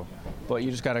 So, but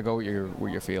you just got to go with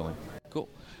what you're feeling. Cool.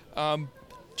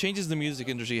 changes in the music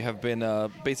industry have been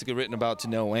basically written about to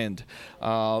no end.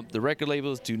 The record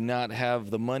labels do not have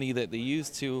the money that they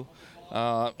used to,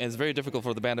 and it's very difficult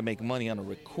for the band to make money on a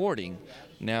recording.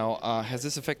 Now, has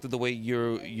this affected the way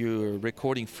your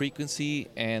recording frequency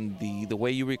and the way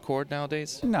you record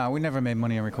nowadays? No, we never made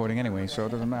money on recording anyway, so it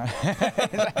doesn't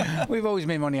matter. We've always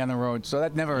made money on the road, so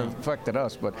that never affected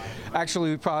us. But actually,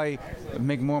 we probably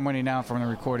make more money now from the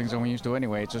recordings than we used to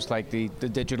anyway. It's just like the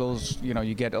digitals,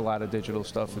 you get a lot of digital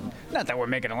stuff. And not that we're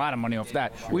making a lot of money off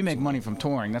that. We make money from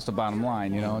touring. That's the bottom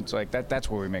line, It's like that's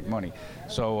where we make money.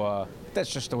 So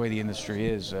that's just the way the industry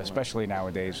is, especially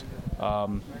nowadays.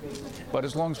 But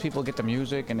as long as people get the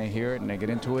music and they hear it and they get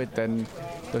into it, then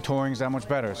the touring's that much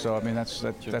better. So I mean, that's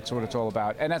what it's all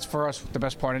about, and that's for us the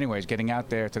best part, anyways. Getting out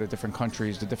there to the different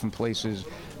countries, the different places,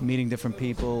 meeting different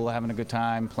people, having a good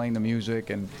time, playing the music,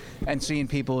 and seeing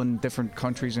people in different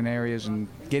countries and areas, and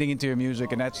getting into your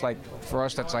music. And that's like for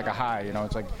us, that's like a high.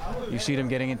 It's like you see them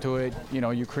getting into it.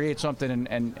 You create something,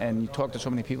 and you talk to so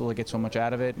many people that get so much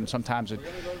out of it. And sometimes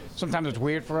it's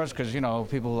weird for us because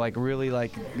people like really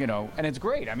like and it's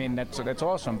great. I mean, that's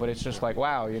awesome, but it's just like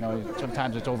wow,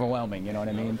 sometimes it's overwhelming. You know what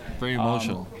I mean? Very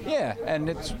emotional. Yeah, and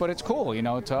it's cool.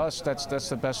 To us, that's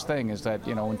the best thing is that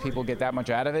when people get that much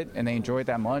out of it and they enjoy it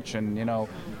that much, and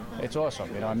it's awesome.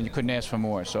 I mean, you couldn't ask for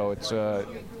more. So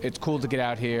it's cool to get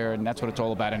out here, and that's what it's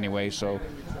all about anyway. So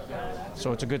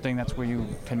it's a good thing. That's where you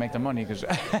can make the money, because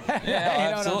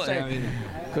yeah, absolutely. I mean,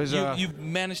 because you've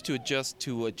managed to adjust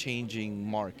to a changing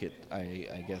market,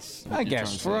 I guess. I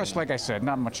guess for us, like I said,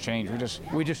 not much change.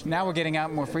 We just now we're getting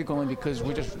out more frequently because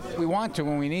we want to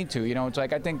when we need to. It's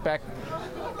like I think back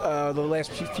the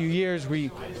last few years,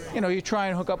 you try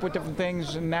and hook up with different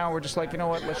things, and now we're just like,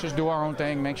 what, let's just do our own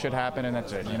thing, make shit happen, and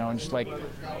that's it. And just like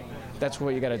that's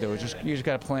what you got to do. You just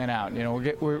got to plan out.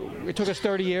 It took us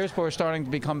 30 years, but we're starting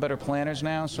to become better planners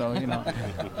now. So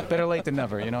better late than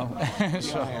never.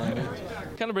 So.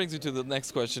 Kind of brings me to the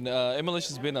next question.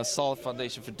 Immolation has been a solid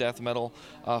foundation for death metal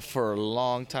for a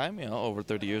long time, over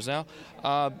 30 years now.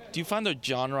 Do you find the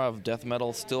genre of death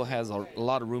metal still has a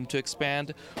lot of room to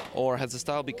expand, or has the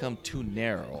style become too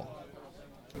narrow?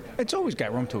 It's always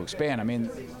got room to expand. I mean,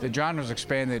 the genre's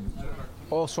expanded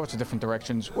all sorts of different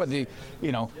directions, whether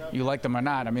you like them or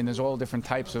not. I mean, there's all different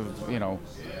types of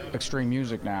extreme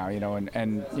music now,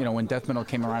 and when death metal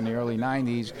came around in the early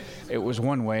 90s, it was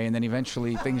one way, and then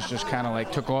eventually things just kind of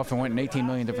like took off and went in 18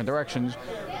 million different directions,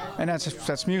 and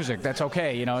that's music. That's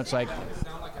okay. It's like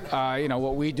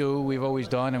what we do, we've always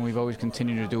done, and we've always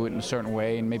continued to do it in a certain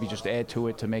way, and maybe just add to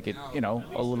it to make it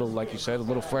a little, like you said, a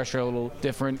little fresher, a little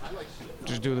different.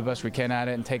 Just do the best we can at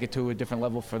it and take it to a different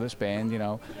level for this band,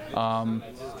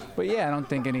 But yeah, I don't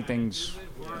think anything's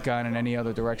gone in any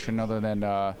other direction other than,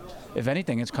 if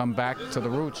anything, it's come back to the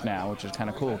roots now, which is kind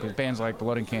of cool, because bands like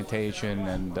Blood Incantation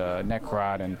and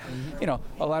Necrot and,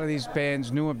 a lot of these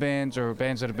bands, newer bands or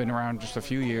bands that have been around just a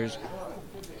few years,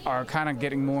 are kind of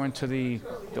getting more into the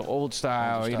old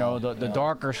style, the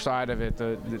darker side of it,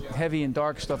 the heavy and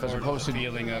dark stuff, as opposed to the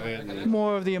feeling of it.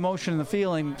 More of the emotion and the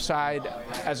feeling side,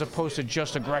 as opposed to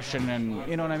just aggression, and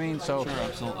you know what I mean. So, sure,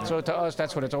 absolutely. So to us,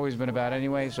 that's what it's always been about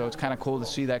anyway. So it's kind of cool to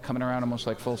see that coming around almost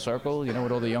like full circle,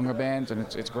 with all the younger bands, and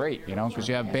it's great, because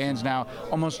you have bands now.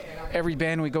 Almost every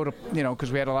band we go to,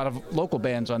 because we had a lot of local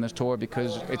bands on this tour,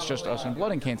 because it's just us and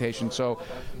Blood Incantation. So,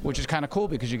 which is kind of cool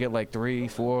because you get like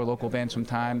 3-4 local bands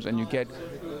sometimes. And you get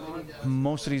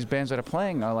most of these bands that are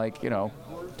playing are like,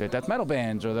 they're death metal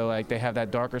bands, or they have that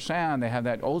darker sound, they have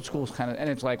that old school kind of, and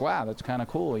it's like, wow, that's kind of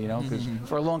cool, because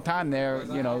for a long time there,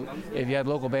 if you had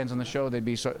local bands on the show, they'd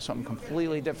be something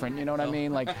completely different, you know what I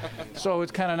mean? Like, so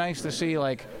it's kind of nice to see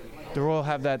like they're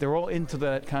all into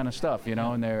that kind of stuff,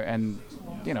 and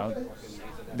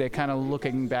they're kind of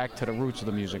looking back to the roots of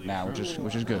the music now, which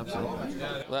is good.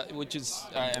 Which is,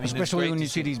 I mean, especially when you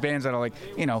see these bands that are like,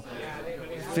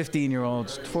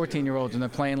 15-year-olds, 14-year-olds, and they're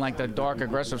playing like the dark,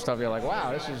 aggressive stuff. You're like,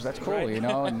 wow, that's cool,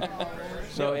 And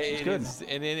so it's good.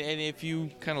 And if you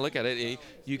kind of look at it,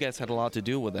 you guys had a lot to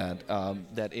do with that,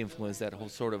 that influence, that whole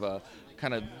sort of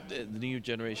kind of the new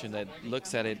generation that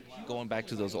looks at it going back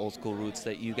to those old school roots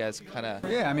that you guys kind of.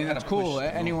 Yeah, I mean, that's cool.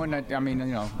 Anyone that,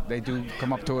 they do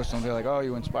come up to us and they're like, oh,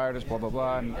 you inspired us, blah, blah,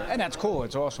 blah. And that's cool.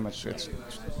 It's awesome.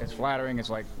 It's flattering. It's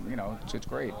like, it's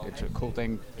great. It's a cool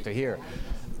thing to hear.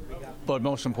 But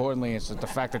most importantly, it's the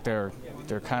fact that they're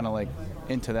kind of like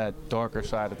into that darker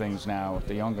side of things now.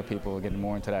 The younger people are getting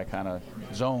more into that kind of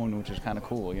zone, which is kind of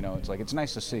cool. It's like, it's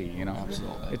nice to see.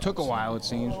 Absolutely. It took a while, it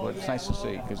seems, but it's nice to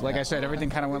see. Because, like I said, everything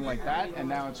kind of went like that, and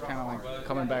now it's kind of like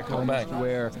coming back to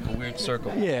where it's like a weird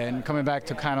circle. Yeah, and coming back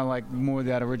to kind of like more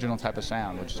that original type of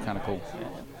sound, which is kind of cool.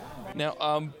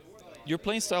 Now, your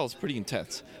playing style is pretty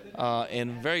intense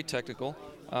and very technical,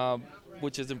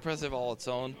 which is impressive all its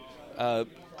own.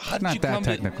 How did Not you that come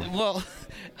technical.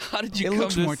 How did you It come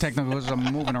looks to more technical because I'm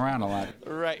moving around a lot.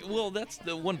 Right. Well, that's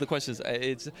one of the questions.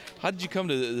 It's how did you come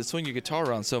to swing your guitar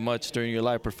around so much during your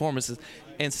live performances,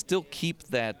 and still keep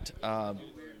that,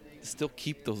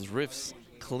 keep those riffs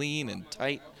clean and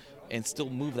tight, and still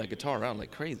move that guitar around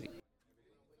like crazy?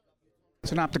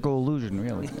 It's an optical illusion,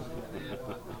 really.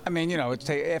 I mean, it's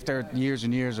after years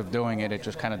and years of doing it, it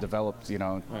just kind of developed.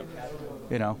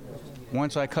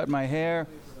 Once I cut my hair,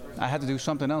 I had to do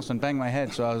something else and bang my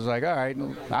head. So I was like, all right,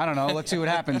 I don't know, let's see what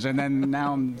happens. And then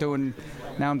now I'm doing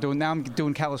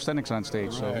calisthenics on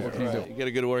stage. So what can you do? You get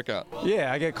a good workout.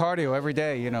 Yeah, I get cardio every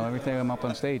day. Everything I'm up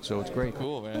on stage, so it's great.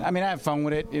 Cool, man. I mean, I have fun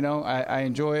with it. I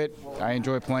enjoy it. I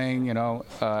enjoy playing.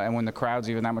 And when the crowd's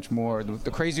even that much more, the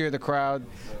crazier the crowd.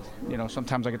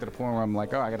 Sometimes I get to the point where I'm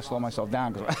like, oh, I got to slow myself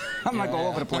down because I'm like all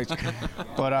over the place.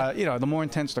 But the more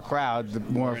intense the crowd, the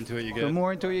more into it you get. The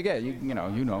more into it you get. You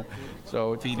know.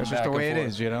 So it's just the way it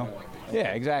is.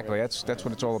 Yeah, exactly. That's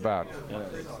what it's all about. Yeah.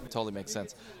 Totally makes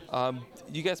sense.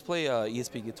 You guys play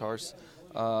ESP guitars.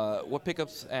 What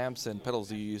pickups, amps, and pedals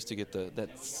do you use to get that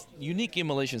unique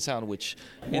immolation sound, which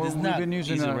it is not we've been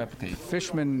using easy to replicate?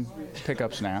 Fishman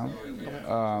pickups now.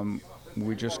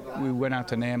 We went out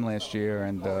to NAMM last year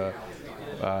and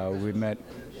we met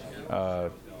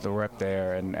the rep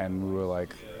there and we were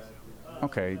like,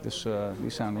 okay, these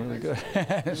sound really good.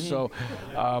 So,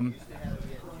 I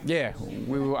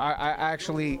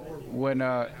actually when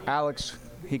Alex.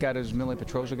 He got his Mille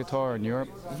Petrosa guitar in Europe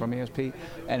from ESP,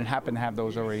 and it happened to have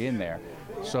those already in there.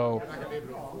 So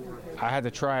I had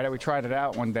to try it. We tried it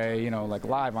out one day, like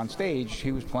live on stage.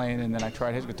 He was playing, and then I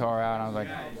tried his guitar out, and I was like,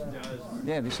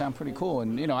 yeah, these sound pretty cool.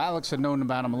 And, Alex had known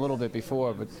about them a little bit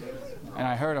before, and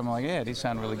I heard them, I'm like, yeah, these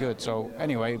sound really good. So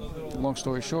anyway, long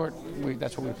story short,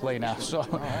 that's what we play now. So,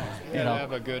 they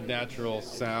have a good natural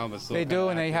sound. But they do,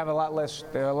 and they have a lot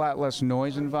less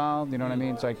noise involved. You know what I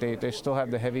mean? It's like they still have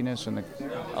the heaviness and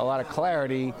a lot of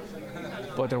clarity,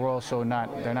 but they're also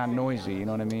they're not noisy. You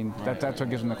know what I mean? That's what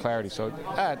gives them the clarity. So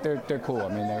they're cool. I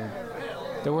mean,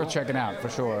 they're worth checking out for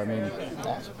sure. I mean,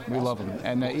 we love them,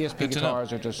 and the ESP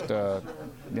guitars are just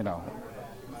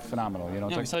phenomenal.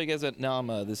 We saw you guys at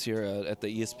NAMM this year at the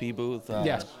ESP booth.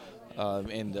 Yes. I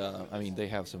mean, they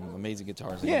have some amazing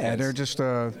guitars. Yeah, they're just,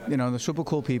 they're super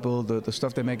cool people. The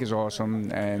stuff they make is awesome.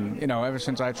 And, ever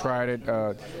since I tried it,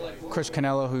 Chris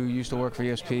Canella, who used to work for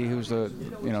ESP, who's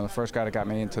the first guy that got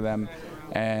me into them.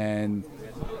 And,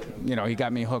 he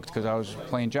got me hooked because I was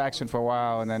playing Jackson for a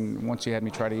while. And then once he had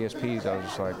me try the ESPs, I was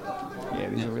just like, yeah,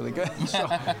 these are really good.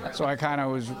 So I kind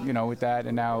of was, with that.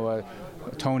 And now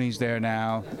Tony's there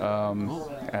now,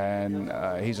 and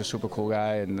he's a super cool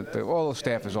guy, and all the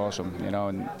staff is awesome,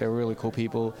 and they're really cool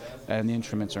people, and the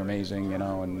instruments are amazing,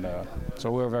 and so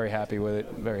we're very happy with it,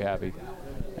 very happy.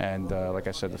 And like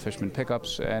I said, the Fishman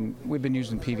pickups, and we've been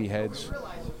using PV heads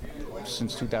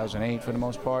since 2008 for the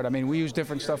most part. I mean, we use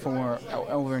different stuff when we're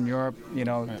over in Europe,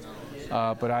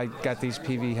 but I got these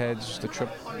PV heads,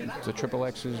 the Triple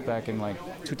X's back in like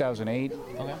 2008,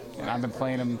 and I've been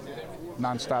playing them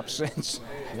non-stop since.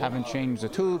 Haven't changed the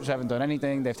tubes, haven't done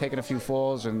anything. They've taken a few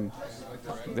falls and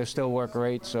they still work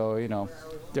great. So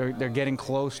they're getting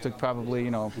close to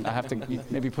probably I have to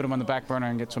maybe put them on the back burner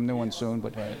and get some new ones soon.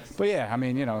 But yeah, I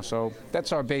mean so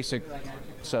that's our basic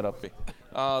setup.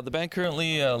 The band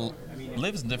currently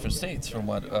lives in different states, from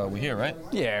what we hear, right?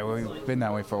 Yeah, we've been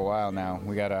that way for a while now.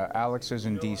 We got Alex is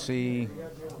in D.C.,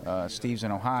 Steve's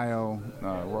in Ohio,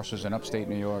 Ross is in upstate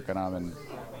New York, and I'm in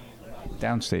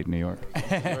downstate New York.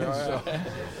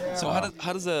 So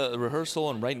how does a rehearsal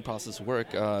and writing process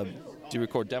work? Do you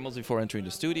record demos before entering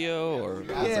the studio, or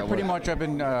yeah, pretty much. I've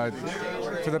been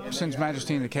since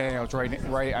Majesty and Decay.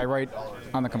 I write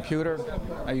on the computer.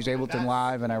 I use Ableton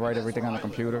Live, and I write everything on the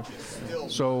computer.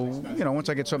 So once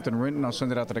I get something written, I'll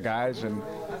send it out to the guys, and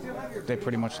they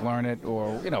pretty much learn it,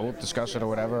 or we'll discuss it or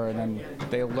whatever, and then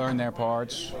they'll learn their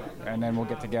parts, and then we'll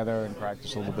get together and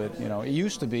practice a little bit. It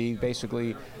used to be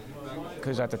basically.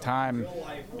 Because at the time,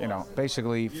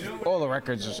 basically all the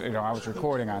records, I was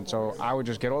recording on. So I would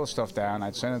just get all the stuff down.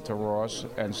 I'd send it to Ross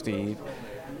and Steve.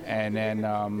 And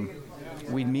then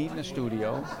we'd meet in the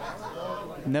studio.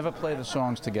 Never play the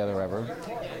songs together ever.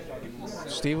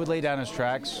 Steve would lay down his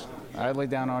tracks. I'd lay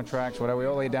down our tracks, whatever. We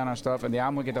all lay down our stuff, and the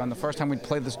album would get done. The first time we'd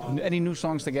play any new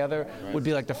songs together would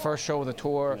be like the first show of the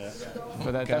tour. Yeah.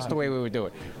 So that's the way we would do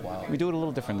it. Wow. We do it a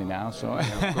little differently now. So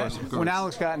of course. When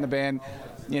Alex got in the band,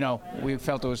 we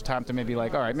felt it was time to maybe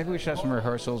like, all right, maybe we should have some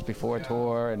rehearsals before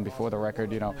tour and before the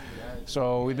record,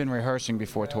 So we've been rehearsing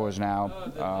before tours now,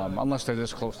 unless they're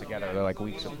this close together. They're like a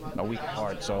week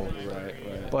apart. So,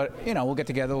 but we'll get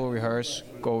together, we'll rehearse,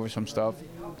 go over some stuff,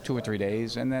 2 or 3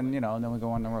 days, and then and then we go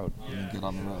on the road. Get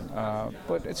on the road.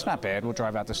 But it's not bad. We'll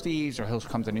drive out to Steve's, or he'll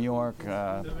come to New York.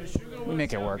 We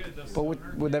make it work. But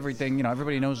with everything,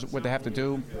 everybody knows what they have to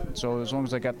do. So as long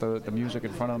as they got the music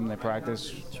in front of them, they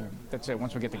practice. Sure. That's it.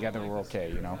 Once we get together, we're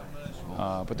okay.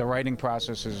 But the writing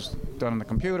process is done on the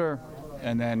computer.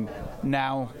 And then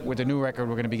now with the new record,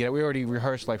 we're going to we already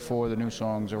rehearsed like 4 of the new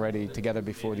songs already together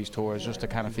before these tours, just to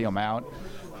kind of feel them out.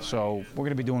 So we're going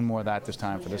to be doing more of that this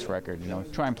time for this record.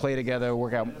 Try and play together,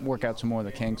 work out some more of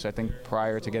the kinks. I think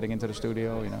prior to getting into the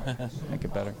studio, make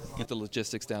it better. Get the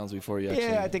logistics down before you actually.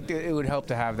 Yeah, I think it would help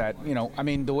to have that.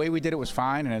 The way we did it was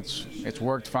fine, and it's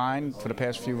worked fine for the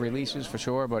past few releases for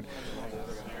sure. But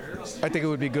I think it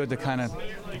would be good to kind of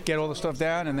get all the stuff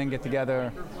down and then get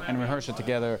together and rehearse it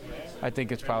together. I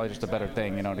think it's probably just a better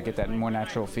thing, to get that more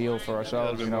natural feel for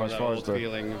ourselves, as far as the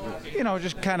feeling.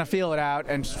 Just kind of feel it out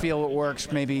and feel what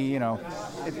works. Maybe,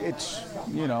 it's,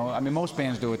 most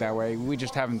bands do it that way. We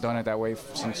just haven't done it that way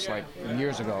since like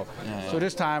years ago. Yeah. So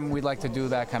this time we'd like to do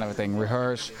that kind of a thing,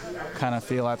 rehearse, kind of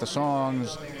feel out the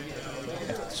songs.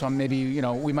 So maybe,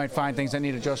 we might find things that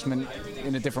need adjustment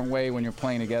in a different way when you're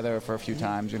playing together for a few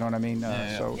times, you know what I mean?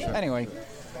 Sure. Anyway,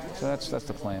 so that's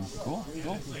the plan. Cool.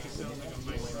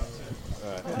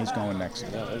 He's going next.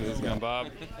 He's going, Bob.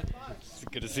 It's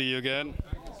good to see you again.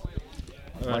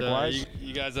 Likewise.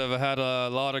 You guys have had a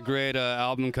lot of great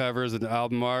album covers and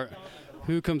album art.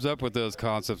 Who comes up with those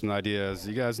concepts and ideas?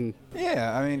 You guys?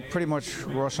 Yeah, pretty much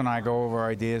Ross and I go over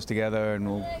ideas together, and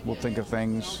we'll think of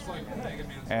things,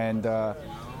 and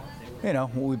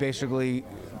we basically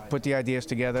put the ideas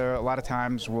together. A lot of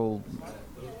times we'll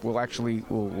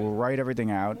write everything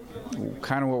out,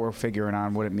 kind of what we're figuring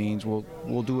on, what it means.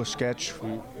 We'll do a sketch,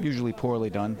 usually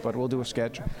poorly done, but we'll do a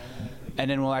sketch. And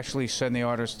then we'll actually send the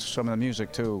artist some of the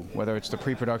music too, whether it's the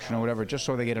pre-production or whatever, just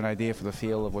so they get an idea for the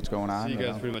feel of what's going on. So you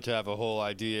guys pretty much have a whole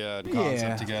idea and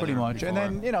concept together. Yeah, pretty much. Before.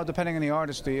 And then, depending on the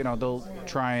artist, they'll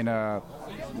try and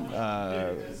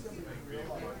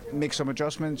make some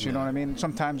adjustments, you know what I mean?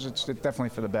 Sometimes it's definitely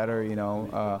for the better,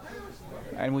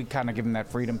 and we kind of give them that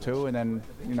freedom too, and then,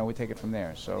 we take it from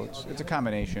there. So it's a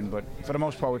combination, but for the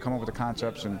most part, we come up with the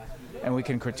concepts and we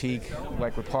can critique.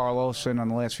 Like with Parl Olsen on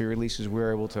the last few releases, we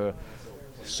were able to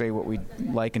say what we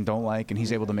like and don't like, and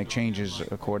he's able to make changes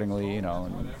accordingly,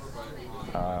 And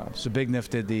Zbigniew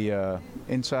did the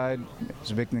inside.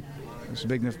 Zbigniew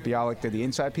Bialik did the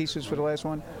inside pieces for the last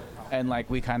one, and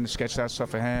we kind of sketched out stuff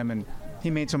for him, and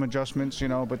he made some adjustments,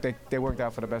 but they worked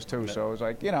out for the best too. So it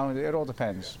was it all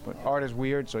depends. But art is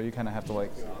weird, so you kind of have to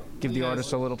give the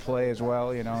artist a little play as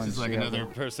well, It's like another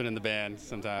person in the band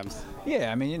sometimes.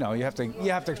 Yeah, you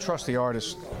have to trust the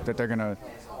artist that they're gonna,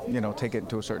 take it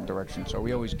into a certain direction. So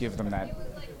we always give them that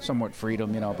somewhat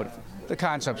freedom, but the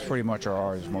concepts pretty much are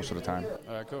ours most of the time.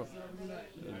 All right, cool.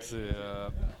 Let's see.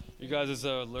 You guys'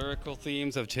 lyrical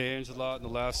themes have changed a lot in the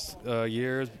last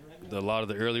years. A lot of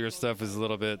the earlier stuff is a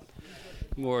little bit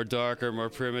more darker, more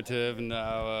primitive, and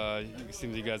now it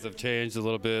seems you guys have changed a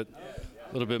little bit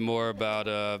more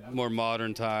about more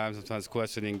modern times, sometimes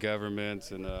questioning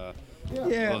governments and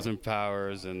closing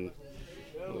powers. And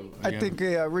I think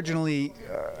originally,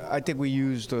 I think we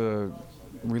used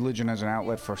religion as an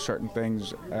outlet for certain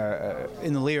things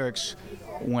in the lyrics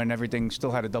when everything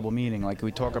still had a double meaning. Like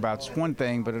we talk about one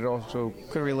thing, but it also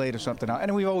could relate to something else.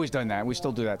 And we've always done that. We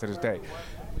still do that to this day.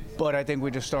 But I think we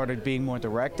just started being more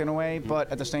direct in a way.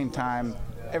 But at the same time,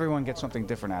 everyone gets something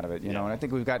different out of it, And I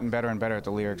think we've gotten better and better at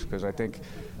the lyrics because I think,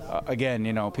 again,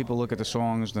 people look at the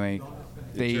songs and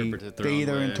they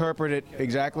either interpret it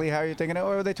exactly how you're thinking it,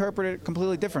 or they interpret it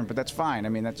completely different. But that's fine.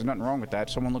 There's nothing wrong with that.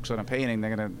 Someone looks at a painting,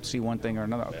 they're gonna see one thing or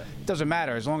another. It doesn't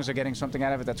matter as long as they're getting something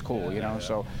out of it. That's cool,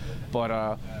 So,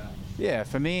 but. Yeah,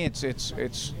 for me,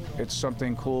 it's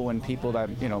something cool when people that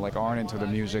aren't into the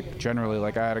music generally.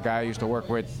 Like I had a guy I used to work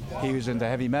with. He was into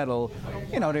heavy metal,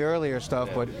 the earlier stuff,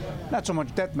 but not so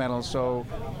much death metal. So,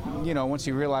 once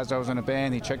he realized I was in a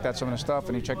band, he checked out some of the stuff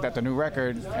and he checked out the new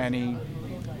record, and he,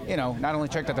 not only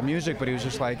checked out the music, but he was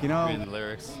just like, reading the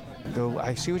lyrics.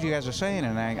 I see what you guys are saying,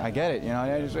 and I get it.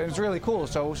 It's really cool.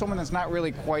 So someone that's not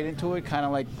really quite into it, kind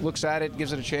of looks at it,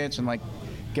 gives it a chance, and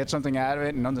get something out of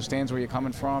it and understands where you're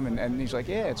coming from, and he's like,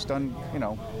 yeah, it's done,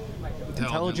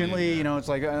 intelligently, it's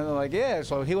yeah.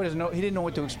 So he didn't know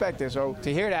what to expect. So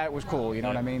to hear that was cool, you know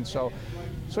what I mean? So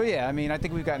yeah, I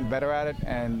think we've gotten better at it,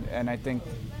 and I think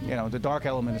the dark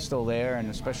element is still there, and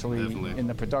especially Definitely. in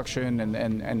the production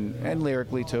and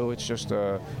lyrically too. It's just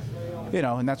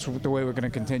and that's the way we're going to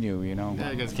continue. Yeah,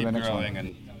 you guys for keep the next growing one.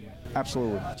 and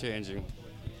Absolutely. changing.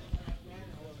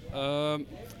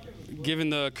 Given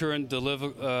the current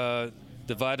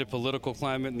divided political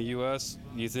climate in the U.S.,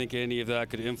 do you think any of that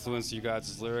could influence you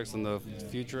guys' lyrics on the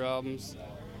future albums?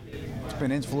 It's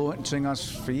been influencing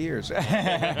us for years.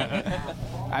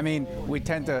 I mean, we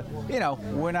tend to,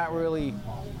 we're not really.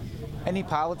 Any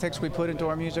politics we put into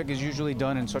our music is usually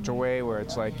done in such a way where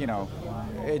it's like,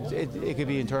 it could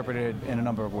be interpreted in a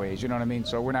number of ways. You know what I mean?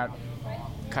 So we're not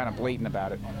kind of blatant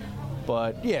about it.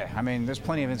 But yeah, I mean, there's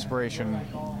plenty of inspiration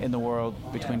in the world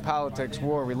between politics,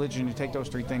 war, religion. You take those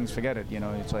three things, forget it.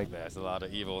 It's like There's a lot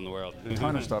of evil in the world. a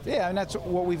ton of stuff. Yeah, and that's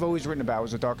what we've always written about,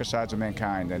 was the darker sides of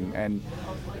mankind, and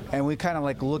we kind of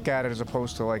like look at it as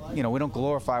opposed to like, we don't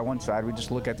glorify one side. We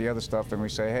just look at the other stuff and we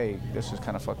say, hey, this is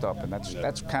kind of fucked up, and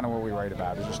that's kind of what we write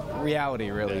about. It's just reality,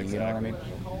 really. Yeah, exactly. You know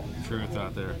what I mean? Truth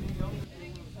out there.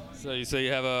 So you say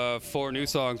you have 4 new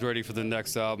songs ready for the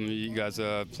next album. You guys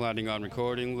planning on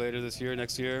recording later this year,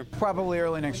 next year? Probably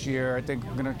early next year. I think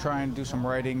we're going to try and do some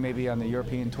writing maybe on the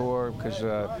European tour, because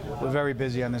we're very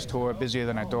busy on this tour, busier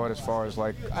than I thought as far as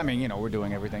like, we're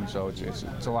doing everything, so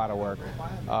it's a lot of work.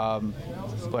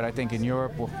 But I think in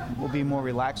Europe we'll be more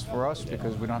relaxed for us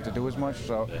because we don't have to do as much,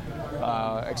 so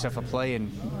except for play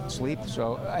and sleep.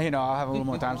 So, I'll have a little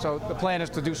more time. So the plan is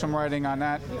to do some writing on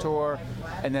that tour,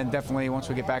 and then definitely once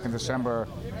we get back in December,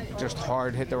 just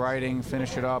hard hit the writing,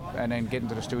 finish it up, and then get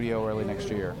into the studio early next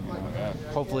year.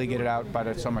 Hopefully get it out by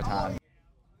the summertime.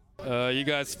 You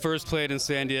guys first played in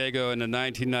San Diego in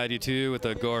 1992 with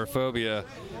Agoraphobia.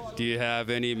 Do you have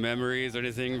any memories or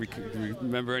anything?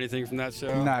 Remember anything from that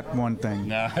show? Not one thing.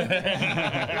 No.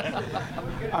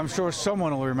 I'm sure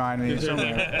someone will remind me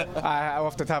somewhere.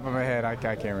 Off the top of my head, I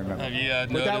can't remember. Have you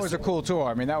But that was a cool tour.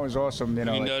 I mean, that was awesome.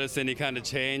 Have you noticed any kind of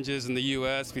changes in the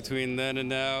U.S. between then and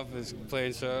now, as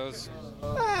playing shows?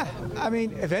 I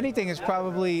mean, if anything, it's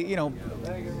probably,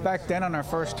 back then on our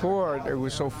first tour, it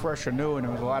was so fresh and new, and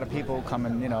there was a lot of people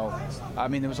coming, I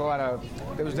mean,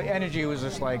 the energy was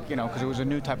just like, because it was a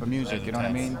new type of music, you know what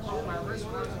I mean?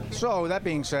 So, that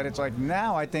being said, it's like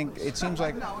now I think it seems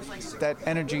like that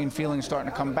energy and feeling is starting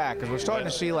to come back, because we're starting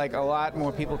to see like a lot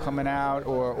more people coming out,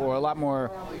 or a lot more,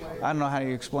 I don't know how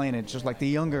you explain it, it's just like the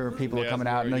younger people are coming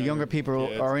out, and the younger people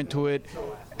are into it.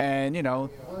 And,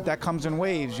 that comes in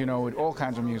waves, with all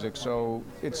kinds of music. So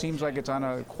it seems like it's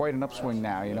on quite an upswing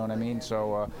now, you know what I mean?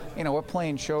 So, we're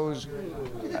playing shows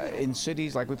in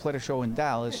cities. Like we played a show in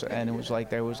Dallas, and it was like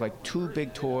there was like 2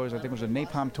 big tours. I think it was a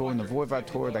Napalm tour and the Voivod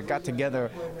tour that got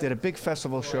together, did a big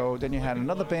festival show. Then you had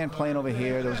another band playing over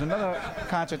here. There was another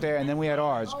concert there, and then we had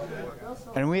ours.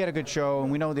 And we had a good show,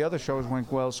 and we know the other shows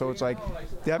went well. So it's like,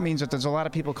 that means that there's a lot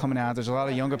of people coming out. There's a lot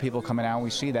of younger people coming out. We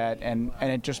see that, and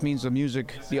it just means the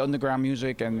music, the underground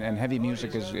music and heavy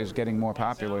music is getting more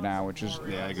popular now, which is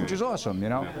awesome,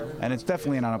 And it's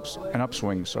definitely an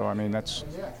upswing. So I mean,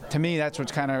 to me that's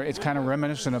what's kind of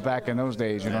reminiscent of back in those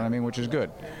days, you know what I mean, which is good.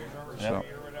 So.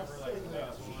 Let's see,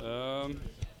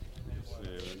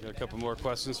 we've got a couple more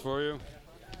questions for you.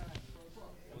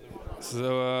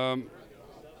 So,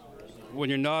 when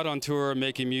you're not on tour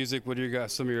making music, what are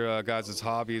some of your guys'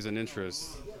 hobbies and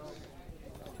interests?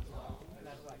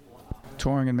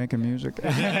 Touring and making music.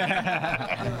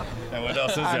 And what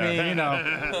else is there?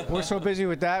 I mean, we're so busy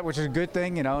with that, which is a good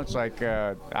thing. It's like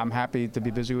I'm happy to be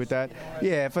busy with that.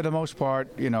 Yeah, for the most part,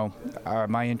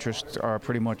 my interests are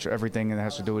pretty much everything that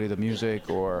has to do with either music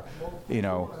or,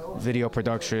 video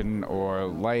production or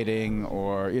lighting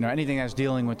or, anything that's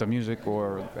dealing with the music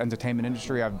or entertainment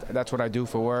industry. That's what I do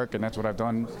for work, and that's what I've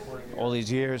done all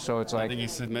these years. So it's like, I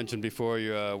think you mentioned before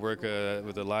you work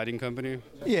with a lighting company.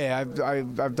 Yeah,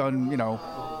 I've done,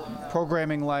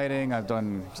 programming lighting. I've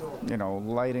done,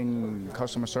 lighting,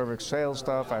 customer service, sales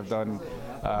stuff. I've done,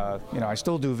 I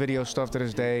still do video stuff to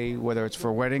this day, whether it's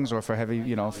for weddings or for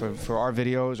heavy, for our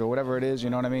videos or whatever it is, you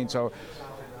know what I mean? So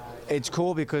it's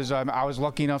cool because I was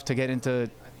lucky enough to get into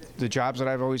the jobs that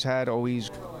I've always had.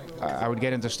 I would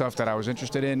get into stuff that I was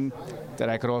interested in, that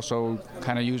I could also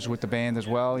kind of use with the band as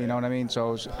well, you know what I mean?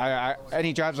 So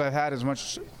any jobs I've had, as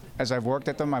much as I've worked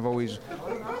at them, I've always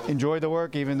enjoyed the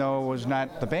work, even though it was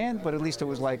not the band, but at least it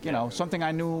was like, something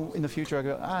I knew in the future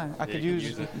I could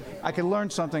use. I could learn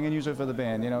something and use it for the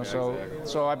band,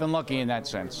 So I've been lucky in that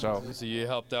sense. So you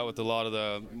helped out with a lot of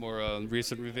the more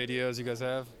recent videos you guys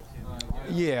have?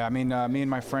 Yeah, I mean, me and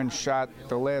my friend shot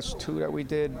the last 2 that we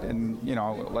did, and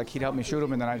like he'd help me shoot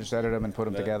them, and then I just edited them and put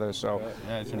them together. So,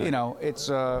 it's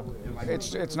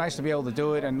nice to be able to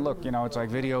do it. And look, it's like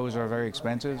videos are very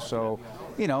expensive, so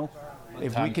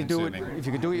if we could do it, if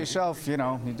you could do it yourself, you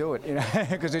do it,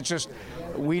 because it's just,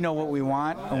 we know what we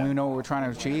want and we know what we're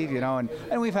trying to achieve, and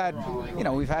we've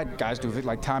had guys do it,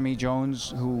 like Tommy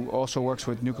Jones, who also works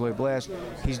with Nuclear Blast.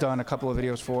 He's done a couple of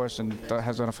videos for us and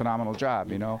has done a phenomenal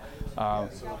job,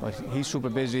 but he's super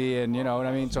busy, and you know what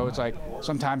I mean. So it's like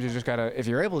sometimes you just gotta, if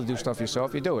you're able to do stuff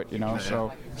yourself, you do it,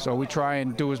 So we try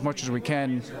and do as much as we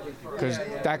can, because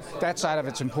that side of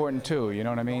it's important too, you know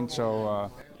what I mean.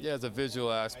 So yeah, it's a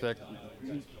visual aspect.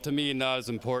 To me, not as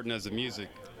important as the music.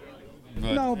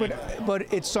 No,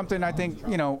 but it's something I think,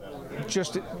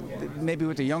 just maybe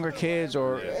with the younger kids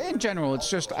or in general, it's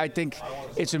just, I think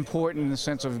it's important in the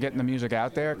sense of getting the music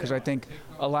out there, because I think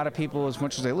a lot of people, as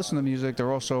much as they listen to music,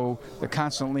 they're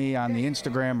constantly on the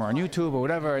Instagram or on YouTube or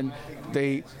whatever, and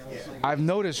I've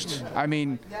noticed,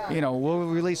 we'll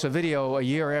release a video a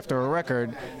year after a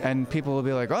record and people will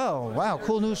be like, oh, wow,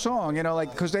 cool new song,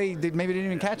 because they maybe didn't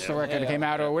even catch the record that came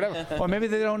out or whatever, or maybe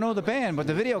they don't know the band, but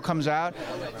the video comes out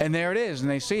and there it is, and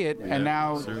they see it, and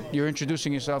now you're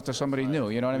introducing yourself to somebody new,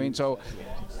 you know what I mean? So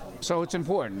it's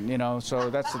important,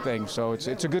 so that's the thing. So it's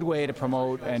a good way to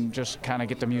promote and just kind of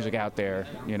get the music out there,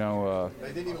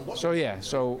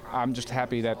 So I'm just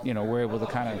happy that, we're able to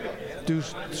kind of do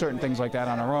certain things like that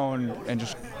on our own and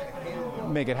just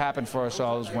make it happen for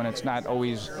ourselves when it's not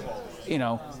always,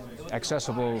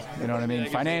 accessible, you know what I mean,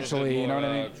 financially, more, you know what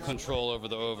I mean? Control over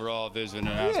the overall vision and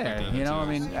aspect of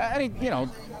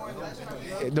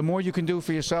it. The more you can do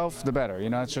for yourself, the better,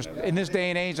 it's just, in this day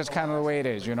and age, that's kind of the way it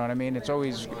is, you know what I mean?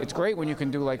 It's great when you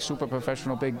can do like super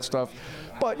professional big stuff,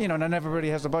 but, not everybody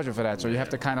has the budget for that, so you have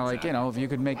to kind of like, if you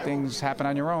could make things happen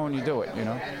on your own, you do it,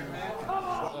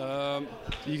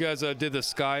 You guys did the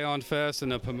Scion Fest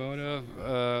in Pomona,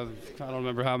 I don't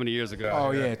remember how many years ago.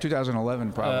 Oh, yeah,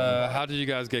 2011 probably. How did you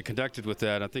guys get connected with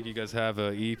that? I think you guys have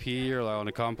an EP or on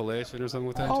a compilation or something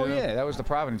with that, too? Oh, yeah, that was the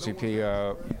Providence EP.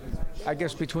 I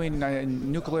guess between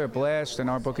Nuclear Blast and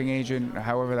our booking agent,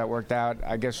 however that worked out,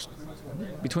 I guess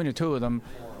between the two of them,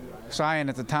 Scion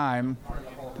at the time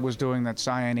was doing that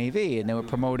Scion AV, and they were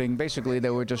promoting, basically they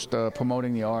were just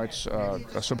promoting the arts,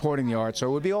 supporting the arts, so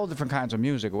it would be all different kinds of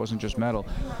music, it wasn't just metal,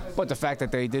 but the fact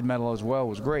that they did metal as well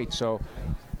was great. So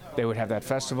they would have that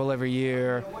festival every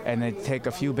year, and they'd take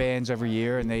a few bands every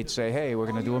year, and they'd say, hey, we're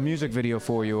going to do a music video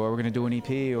for you, or we're going to do an EP,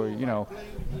 or,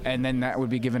 and then that would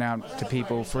be given out to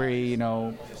people free,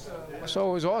 So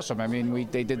it was awesome. I mean,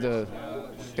 they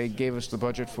gave us the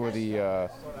budget for the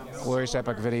Glorious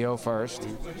Epic video first,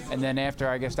 and then after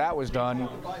I guess that was done,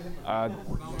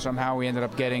 somehow we ended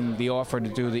up getting the offer to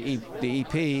do the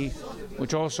EP,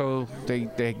 which also they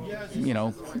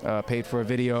paid for a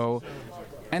video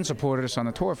and supported us on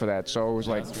the tour for that. So it was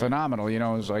like phenomenal, it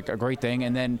was like a great thing.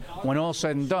 And then when all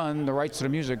said and done, the rights to the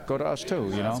music go to us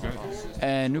too,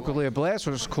 And Nuclear Blast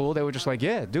was cool. They were just like,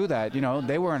 yeah, do that. They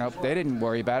didn't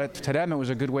worry about it. To them, it was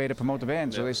a good way to promote the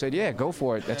band. So they said, yeah, go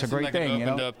for it. That's a great thing, It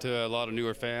opened up to a lot of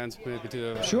newer fans, maybe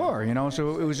too. Sure,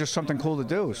 so it was just something cool to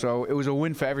do. So it was a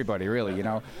win for everybody, really,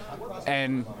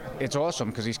 And it's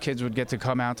awesome because these kids would get to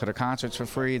come out to the concerts for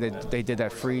free. They did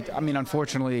that free. I mean,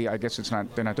 unfortunately, I guess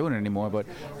they're not doing it anymore, but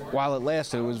while it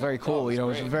lasted, it was very cool. It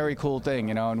was a very cool thing,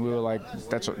 and we were like,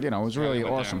 it was really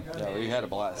awesome. Yeah, we had a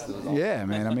blast. It was awesome. Yeah,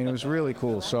 man. I mean, it was really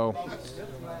cool. So,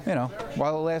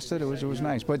 while it lasted, it was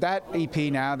nice. But that EP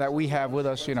now that we have with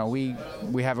us, we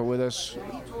have it with us,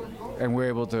 and we're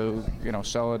able to,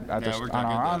 sell it on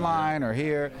our online or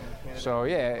here. So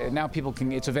yeah, now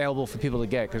it's available for people to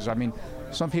get, because I mean,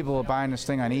 some people are buying this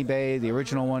thing on eBay, the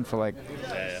original one, for like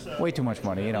way too much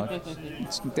money.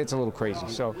 It's a little crazy.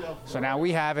 So now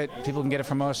we have it. People can get it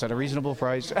from us at a reasonable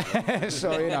price.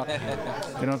 So they don't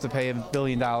have to pay $1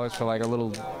 billion for like a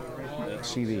little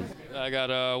CD. We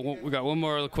got one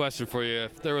more question for you.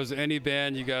 If there was any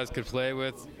band you guys could play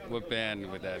with, what band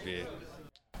would that be?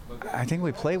 I think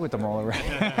we play with them all already.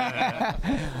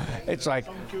 It's like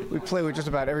we play with just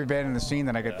about every band in the scene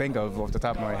that I could think of off the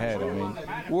top of my head. I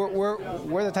memean,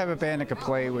 we're the type of band that could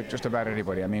play with just about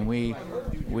anybody. I mean, we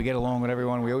get along with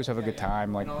everyone. We always have a good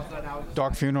time. Like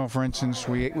Dark Funeral, for instance,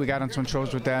 we got on some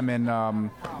shows with them in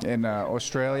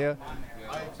Australia,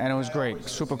 and it was great.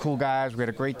 Super cool guys. We had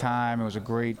a great time. It was a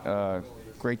great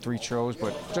 3 shows.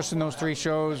 But just in those 3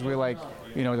 shows, we like.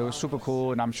 They were super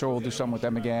cool, and I'm sure we'll do something with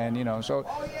them again, So,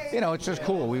 it's just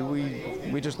cool.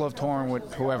 We just love touring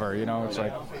with whoever, It's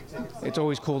like, it's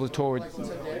always cool to tour.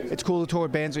 It's cool to tour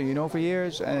with bands that you know for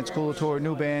years, and it's cool to tour with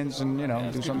new bands and,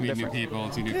 do something different. New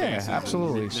people, see new faces. Yeah,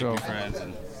 absolutely. And so, new friends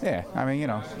yeah, I mean,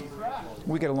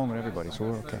 we get along with everybody, so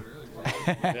we're okay.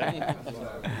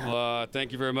 Well,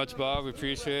 thank you very much, Bob. We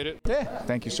appreciate it. Yeah,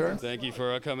 thank you, sir. Thank you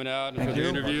for coming out and Thank for you. the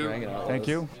interview. Thank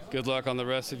you. Good luck on the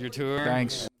rest of your tour.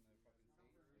 Thanks.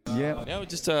 Yeah. Yeah,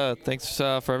 just thanks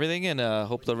for everything, and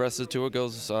hope the rest of the tour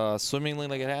goes swimmingly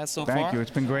like it has so far. Thank you.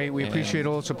 It's been great. We appreciate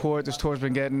all the support this tour's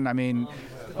been getting. I mean,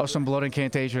 us on Blood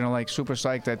Incantation are like super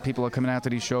psyched that people are coming out to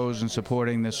these shows and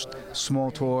supporting this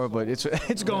small tour, but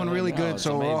it's going really good.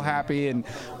 So we're all happy, and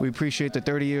we appreciate the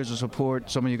 30 years of support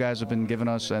some of you guys have been giving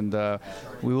us, and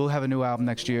we will have a new album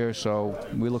next year, so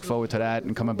we look forward to that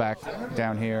and coming back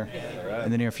down here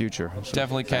in the near future. So,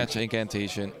 definitely catch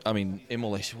Incantation. I mean,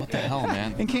 Immolation. What the hell,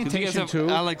 man? Incantation too.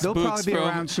 Alex They'll Boots probably be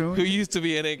around soon. who used to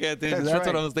be in Incantation. That's That's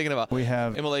what right. I was thinking about. We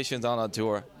have Immolation's on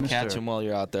tour. Catch him while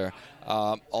you're out there.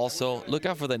 Also, look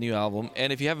out for that new album.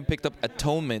 And if you haven't picked up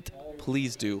Atonement,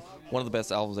 please do. One of the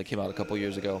best albums that came out a couple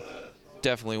years ago.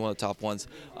 Definitely one of the top ones.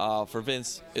 For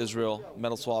Vince, Israel,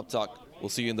 Metal Swap Talk. We'll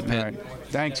see you in the pit. All right.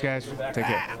 Thanks, guys. Take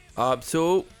care.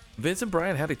 So Vince and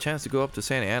Brian had a chance to go up to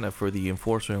Santa Ana for the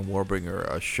Enforcer and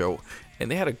Warbringer show, and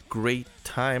they had a great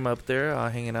time up there,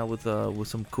 hanging out with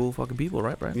some cool fucking people,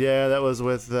 right, Brian? Yeah, that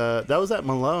was at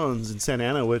Malone's in Santa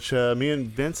Ana, which me and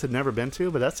Vince had never been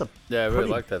to, but that's I really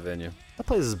like that venue. That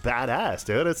place is badass,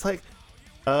 dude. It's like,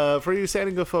 for you San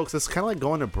Diego folks, it's kind of like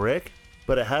going to Brick,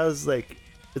 but it has like,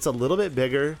 it's a little bit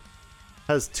bigger,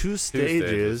 has two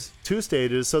stages,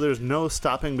 so there's no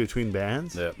stopping between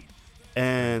bands. Yep.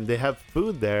 And they have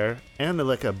food there, and they're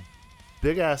like a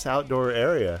big ass outdoor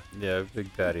area. Yeah,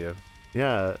 big patio.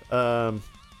 Yeah.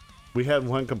 We had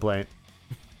one complaint.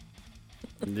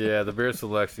 Yeah, the beer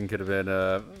selection could have been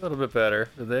a little bit better.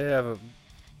 They have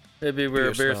maybe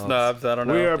we're beer snobs. I don't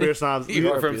know. We are beer snobs.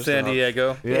 We're from San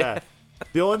Diego. Yeah.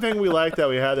 The only thing we liked that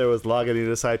we had there was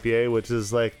Lagunitas IPA, which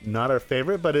is like not our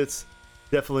favorite, but it's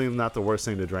definitely not the worst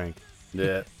thing to drink.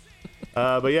 Yeah.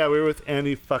 But yeah, we were with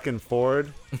Andy fucking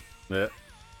Ford. Yeah.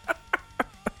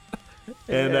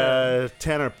 And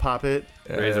Tanner Poppet.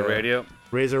 Razor Radio.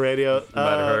 Razor Radio.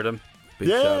 Might have heard him. Big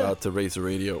shout out to Razor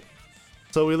Radio.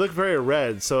 So we look very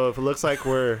red. So if it looks like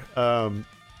we're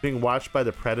being watched by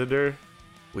the Predator,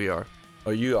 we are.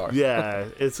 Oh, you are. Yeah,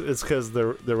 it's because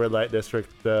the red light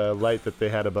district light that they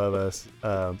had above us.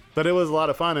 But it was a lot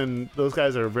of fun, and those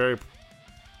guys are very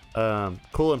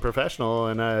cool and professional,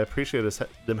 and I appreciate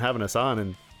them having us on,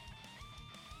 and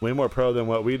way more pro than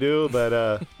what we do.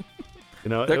 But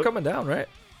they're coming down, right?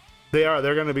 They are.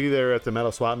 They're going to be there at the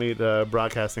Metal Swap Meet,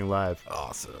 broadcasting live.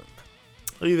 Awesome.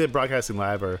 Either broadcasting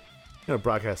live or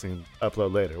broadcasting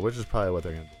upload later, which is probably what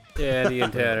they're going to do. Yeah, Andy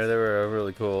and Tanner, they were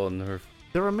really cool, and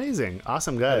they were amazing,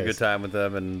 awesome guys. Had a good time with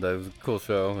them, and it was a cool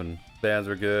show, and bands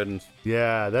were good. And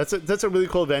yeah, that's a really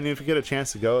cool venue. If you get a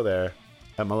chance to go there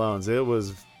at Malone's, it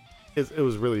was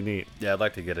really neat. Yeah, I'd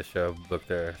like to get a show booked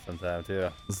there sometime too.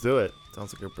 Let's do it.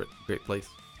 Sounds like a great place.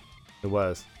 It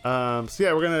was. So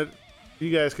yeah,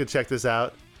 you guys could check this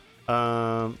out,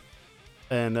 and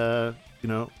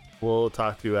we'll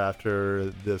talk to you after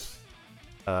this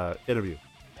interview.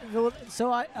 So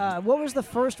what was the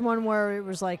first one where it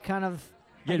was like kind of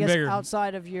bigger.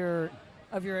 outside of your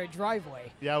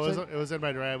driveway? Yeah, it was in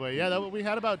my driveway. Yeah, we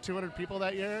had about 200 people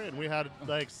that year, and we had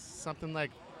like something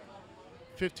like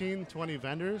 15, 20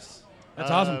 vendors.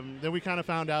 That's awesome. Then we kind of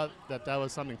found out that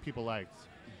was something people liked.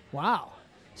 Wow.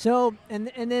 So and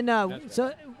then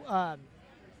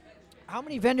how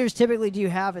many vendors typically do you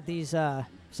have at these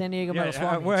San Diego Metal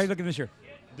Swap Meets? Where are you looking this year?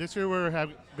 This year we're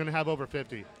going to have over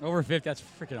 50. Over 50, that's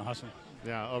freaking awesome.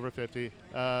 Yeah, over 50.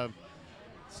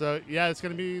 So, yeah, it's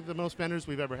going to be the most vendors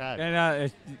we've ever had. And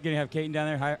it's going to have Caden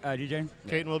down there DJing?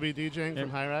 Caden will be DJing from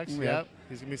Hyrax. Yep.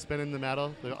 He's going to be spinning the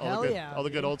metal, all the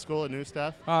good old school and new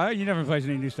stuff. You never plays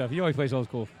any new stuff. He always plays old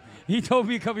school. He told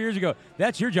me a couple years ago,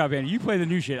 that's your job, Andy. You play the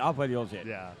new shit. I'll play the old shit.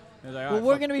 Yeah. Well,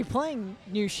 we're going to be playing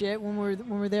new shit when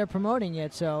we're there promoting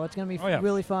it, so it's going to be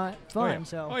really fun.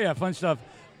 Oh yeah, fun stuff.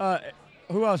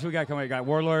 Who else we got coming? We got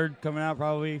Warlord coming out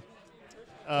probably.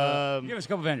 Give us a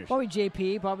couple vendors. Probably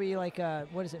JP. Probably like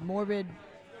what is it? Morbid.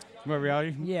 Morbid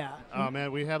Reality. Yeah. Oh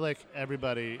man, we have like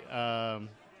everybody.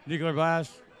 Nuclear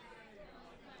Blast.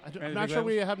 I'm not sure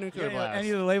we have Nuclear Blast. Any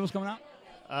of the labels coming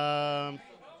out?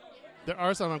 There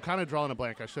are some. I'm kind of drawing a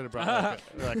blank. I should have brought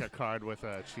like a card with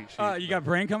a cheat sheet. You got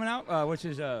Brain coming out, which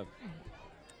is the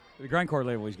grindcore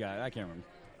label he's got. I can't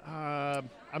remember.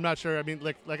 I'm not sure. I mean,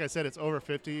 like I said, it's over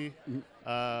 50.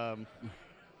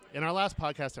 In our last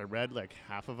podcast, I read like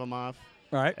half of them off.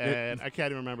 All right. And I can't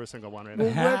even remember a single one right now.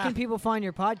 now. Where can people find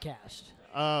your podcast?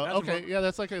 Okay. Yeah,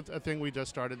 that's like a thing we just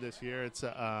started this year. It's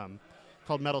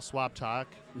called Metal Swap Talk.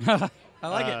 I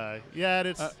like it. Yeah,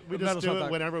 we just do it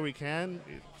Talk. whenever we can.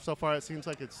 So far, it seems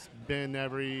like it's been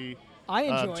every I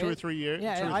enjoy 2 or 3 years.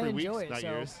 Yeah, 2 or 3 I weeks, enjoy it. not So.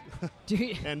 years. Do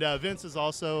you? And Vince is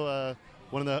also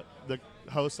one of the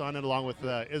hosts on it, along with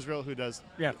Israel, who does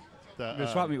the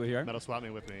swap meet with you, right? Metal swap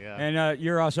meet with me, yeah. And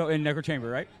you're also in Echo Chamber,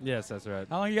 right? Yes, that's right.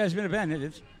 How long you guys been a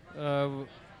band?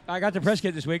 I got the press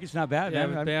kit this week. It's not bad. Yeah,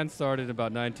 man. the band started in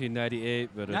about 1998,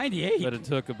 but 98? But it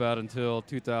took about until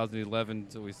 2011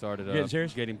 until we started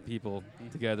getting people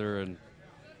together and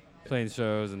playing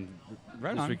shows, and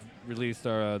released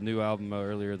our new album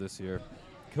earlier this year.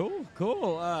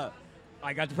 Cool.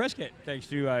 I got the press kit thanks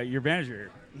to your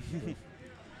manager.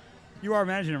 You are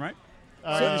managing him, right?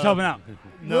 Just helping out.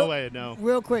 No.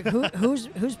 Real quick,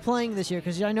 who's playing this year?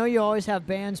 Because I know you always have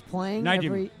bands playing. Night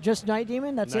Demon. Just Night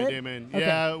Demon. That's Night it. Demon. Okay.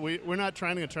 Yeah, we're not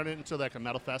trying to turn it into like a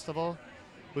metal festival.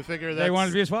 We figure that They wanted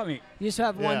to be a swap meet. You just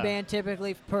have one band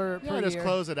typically per year. Just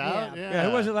close it out. Yeah.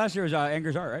 Who was it last year? It was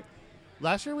Anger's Art, right?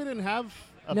 Last year we didn't have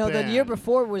a No, band. the year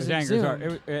before was Anger's Art.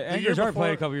 Exhumed. Anger's Art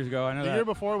played a couple years ago. I know the that. year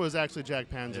before was actually Jack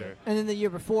Panzer. And then the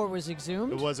year before was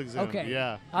Exhumed? It was Exhumed, Okay.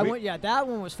 yeah. That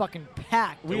one was fucking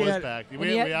packed. It was packed.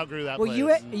 We outgrew that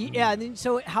place. And then,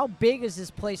 so how big is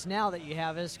this place now that you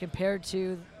have as compared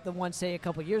to the one, say, a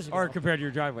couple years ago? Or compared to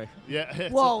your driveway? Yeah,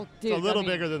 it's dude, a little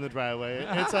bigger than the driveway.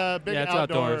 It's a big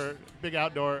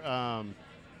outdoor,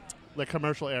 like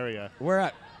commercial area. Where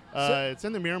at? It's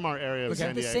in the Miramar area of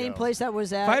San Diego. The same place that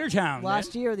was at Fighter Town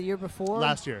last year or the year before?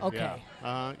 Last year. Okay.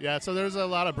 Yeah. So there's a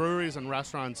lot of breweries and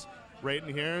restaurants right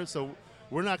in here. So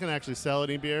we're not going to actually sell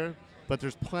any beer, but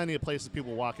there's plenty of places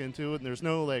people walk into, and there's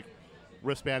no like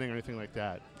wristbanding or anything like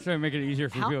that. So make it easier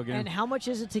for people to get in. And how much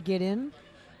is it to get in?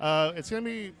 It's going to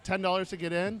be $10 to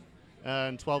get in,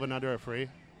 and 12 and under are free.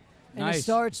 And Nice. it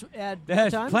starts at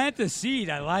what time? Plant the seed.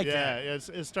 I like that. Yeah,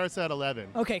 it starts at 11.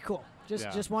 Okay, cool.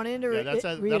 Just wanted to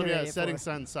that'll be reiterate at it Setting for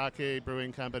Sun Sake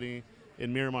Brewing Company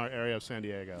in Miramar area of San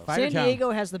Diego. Fighter San Town.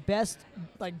 Diego has the best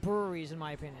breweries in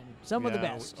my opinion. Some of the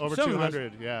best. Over Some of the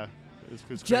 200, yeah. It's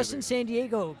Just crazy. in San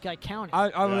Diego, County.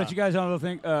 I will let you guys know a little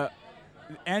thing.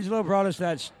 Angelo brought us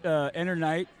that Enter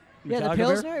Night. Yeah, the Metallica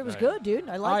Pilsner, beer. it was good, dude.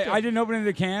 I liked it. I didn't open any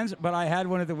of the cans, but I had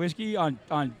one of the whiskey on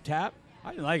tap. I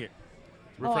didn't like it.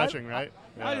 Refreshing, right?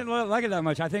 I didn't like it that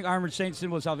much. I think Armored Saint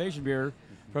Symbol of Salvation beer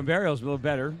from Burial's a little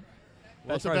better.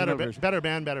 Well, it's a better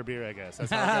band, better beer, I guess.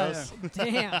 That's how it goes.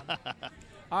 Damn.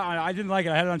 I didn't like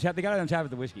it. I had it on tap. They got it on tap with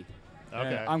the whiskey.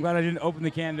 Okay. I'm glad I didn't open the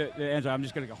can to Angelo. I'm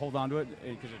just going to hold on to it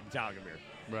because it's Metallica beer.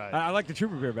 Right. I like the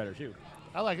Trooper beer better, too.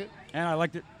 I like it. And I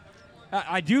liked it.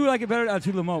 I do like it better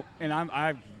to Lamotte, and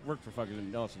I've worked for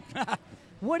fucking Nelson.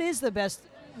 What is the best,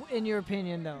 in your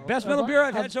opinion, though? Best metal beer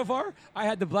I've had so far? I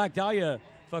had the Black Dahlia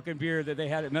fucking beer that they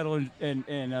had at Metal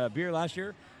and Beer last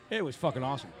year. It was fucking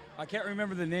awesome. I can't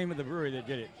remember the name of the brewery that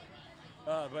did it.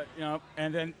 But,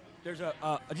 and then there's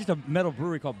just a metal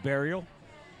brewery called Burial,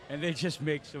 and they just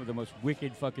make some of the most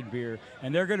wicked fucking beer,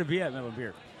 and they're going to be at Metal and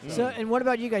Beer. So, and what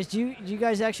about you guys? Do you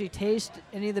guys actually taste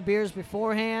any of the beers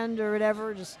beforehand or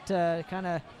whatever, just to kind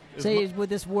of say, would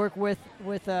this work with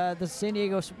the San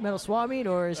Diego Metal Swap Meet,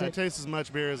 or is I it? taste as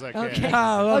much beer as I can.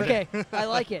 Okay. Okay. I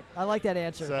like it. I like that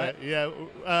answer.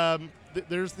 So,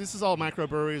 this is all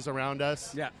microbreweries around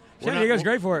us. Yeah. San Diego's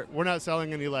great for it. We're not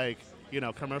selling any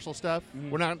commercial stuff.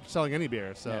 We're not selling any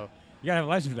beer, so you gotta have a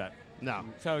license for that. No.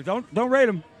 So don't rate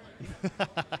them.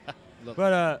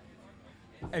 But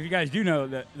if you guys do know,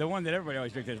 the one that everybody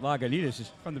always drinks is Lagunitas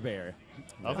is from the Bay Area.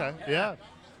 Okay. Yeah.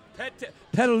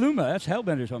 Petaluma, that's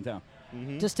Hellbender's hometown.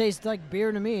 Mm-hmm. Just tastes like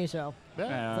beer to me, so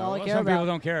that's all I care some about. people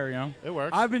don't care, It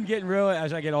works. I've been getting real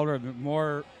as I get older,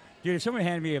 more. Dude, if somebody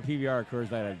handed me a PBR Coors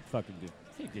Light, I'd fucking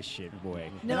take this shit away.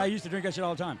 No. And I used to drink that shit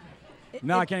all the time.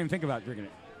 Now I can't even think about drinking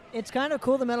it. It's kind of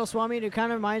cool, the Metal Swap Meet. It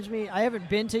kind of reminds me, I haven't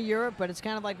been to Europe, but it's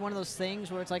kind of like one of those things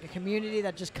where it's like a community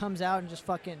that just comes out and just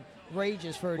fucking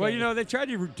rages for a day. Well, they tried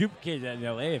to duplicate that in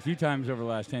L.A. a few times over the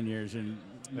last 10 years. And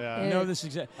this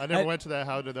exact. I never went to that.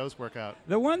 How did those work out?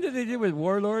 The one that they did with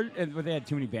Warlord, but they had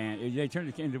too many bands. They turned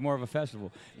it into more of a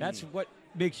festival. That's what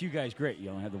makes you guys great.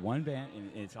 You only have the one band,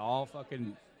 and it's all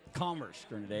fucking commerce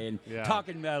during the day and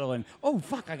talking metal and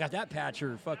fuck, I got that patch,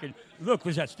 or fucking look,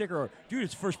 was that sticker, or dude,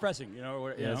 it's first pressing,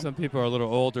 Some people are a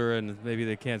little older and maybe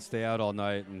they can't stay out all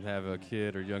night and have a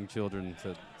kid or young children,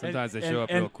 so sometimes they show up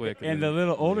real quick. And the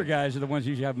little older guys are the ones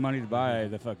who usually have money to buy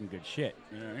the fucking good shit.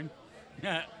 You know what I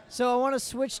mean? So I want to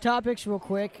switch topics real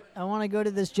quick. I want to go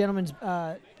to this gentleman's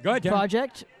Go ahead, Tim.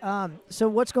 project. So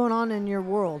what's going on in your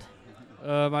world?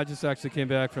 I just actually came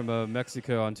back from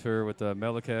Mexico on tour with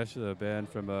Melakesh, a band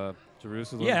from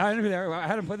Jerusalem. Yeah, I knew there. I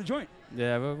had him play the joint.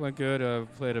 Yeah, it went good.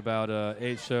 Played about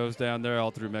 8 shows down there all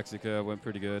through Mexico. Went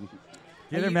pretty good.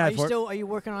 Yeah, they're mad for it. Are you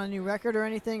working on a new record or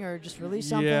anything, or just release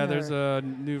something? Yeah, there's a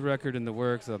new record in the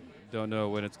works. I don't know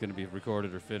when it's going to be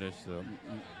recorded or finished. So.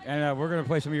 And we're going to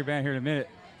play some of your band here in a minute.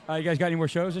 You guys got any more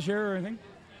shows this year or anything?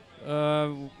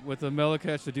 With the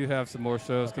Mellow-Catch, they do have some more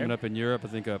shows coming up in Europe. I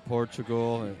think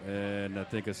Portugal and I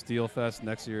think a Steel Fest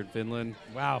next year in Finland.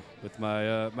 Wow. With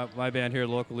my band here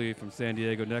locally from San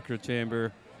Diego, Necro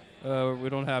Chamber. We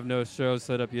don't have no shows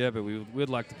set up yet, but we'd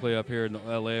like to play up here in the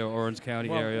LA or Orange County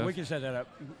area. We can set that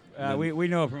up. We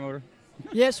know a promoter.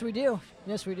 Yes, we do.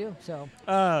 Yes, we do. So.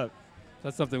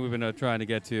 That's something we've been trying to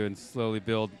get to and slowly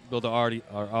build our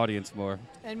audience more.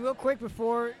 And real quick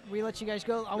before we let you guys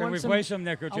go, I want play some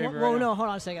Necro Chamber. No, hold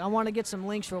on a second. I want to get some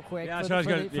links real quick for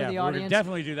the audience.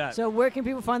 Definitely do that. So where can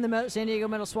people find the San Diego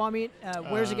Metal Swap Meet?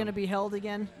 Where's it going to be held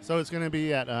again? So it's going to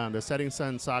be at the Setting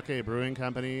Sun Sake Brewing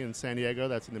Company in San Diego.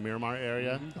 That's in the Miramar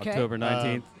area. Okay. October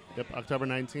 19th. Yep, October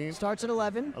 19th. Starts at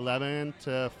 11. 11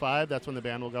 to 5. That's when the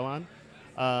band will go on.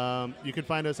 You can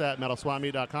find us at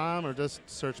metalswapmeet.com or just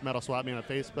search Metal Swap Meet on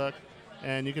Facebook.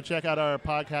 And you can check out our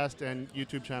podcast and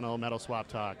YouTube channel, Metal Swap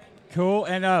Talk. Cool.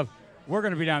 And we're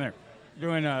going to be down there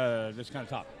doing this kind of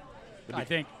talk. I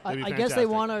think. I guess they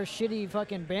want our shitty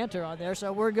fucking banter on there,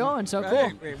 so we're going. So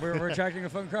cool. We're attracting a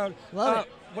fun crowd. Love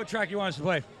it. What track you want us to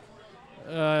play?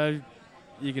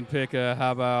 You can pick,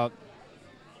 how about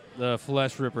the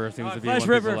Flesh Ripper? Seems to be Flesh one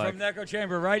Ripper people from like. Necro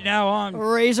Chamber right now on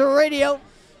Razor Radio.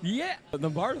 Yeah. The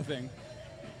Lombardo thing.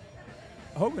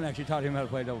 Hogan actually taught him how to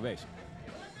play double bass.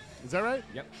 Is that right?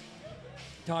 Yep.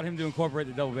 Taught him to incorporate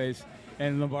the double bass,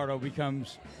 and Lombardo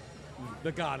becomes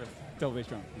the god of double bass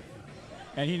drum.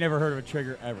 And he never heard of a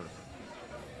trigger ever.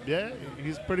 Yeah,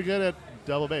 he's pretty good at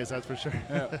double bass, that's for sure.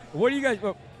 What do you guys?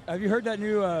 Have you heard that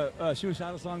new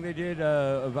Suicidal song they did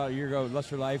about a year ago, "Lust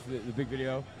for Life," the big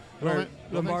video, where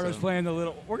Lombardo's playing the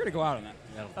little? We're gonna go out on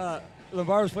that.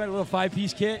 Lombardo's playing a little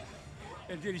 5-piece kit.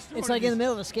 And dude, it's like in the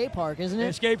middle of a skate park, isn't it?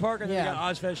 A skate park, and then they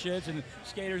got Ozfest shits and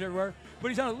skaters everywhere. But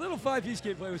he's on a little 5-piece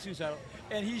kit playing with Suicidal,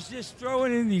 and he's just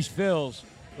throwing in these fills.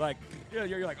 Like,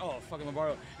 you're like, oh, fucking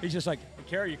Lombardo. He's just like,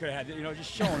 Kerry, you could have had, just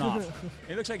showing off.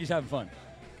 It looks like he's having fun.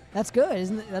 That's good,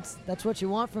 isn't it? That's what you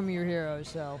want from your heroes.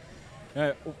 So.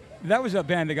 That was a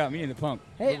band that got me into punk.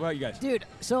 Hey, what about you guys? Dude,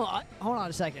 so hold on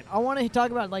a second. I want to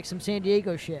talk about like some San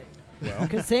Diego shit.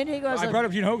 Because San Diego has I brought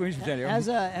up Gene Hogan. He's from San Diego. Has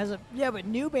a but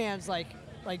new bands like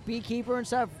Beekeeper and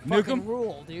stuff fucking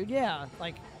rule, dude. Yeah,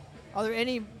 like, are there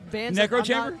any bands Necro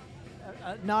Chamber?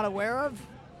 Not aware of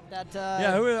that?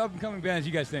 Yeah, who are the up-and-coming bands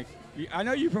you guys think? I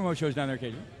know you promote shows down there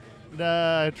occasionally.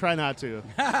 I try not to.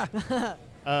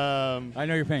 I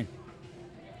know your pain.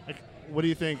 What do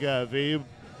you think, V?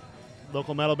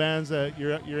 Local metal bands that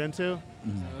you're into?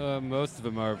 Most of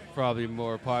them are probably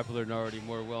more popular and already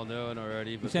more well-known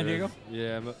already. But San Diego?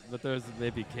 Yeah, but there's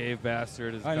maybe Cave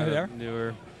Bastard is I know kind there. of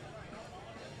newer.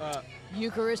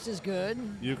 Eucharist is good.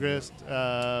 Eucharist.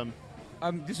 I'm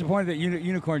disappointed that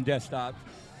Unicorn Death stopped.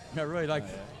 I really like.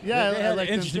 Yeah, they had I like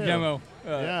an interesting demo.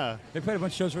 Yeah, they played a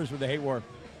bunch of shows for us with the Hate War.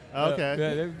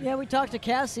 Okay. Yeah, we talked to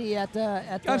Cassie at the.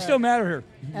 I'm still mad at her.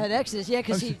 At Exodus, yeah,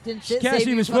 because he didn't.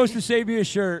 Cassie was supposed to save me a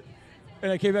shirt,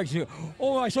 and I came back and she said,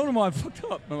 "Oh, I sold him all. I fucked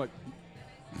up." I'm like,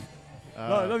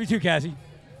 "Love you too, Cassie."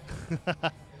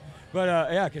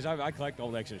 But yeah, because I collect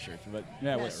old Exodus shirts. But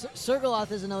yeah, whatever.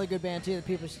 Circleoth is another good band too that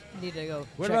people need to go.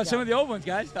 What about some of the old ones,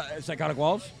 guys? Psychotic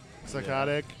Waltz.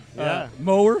 Psychotic. Yeah.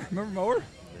 Mower. Remember Mower?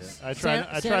 Yeah. I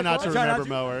try not to remember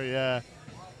Mower. Yeah.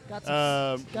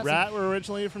 Rat were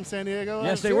originally from San Diego.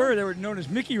 Yes, they were. They were known as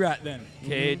Mickey Rat then.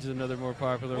 Cage is another more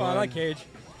popular one. I like Cage.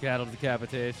 Cattle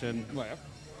Decapitation.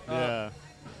 Yeah.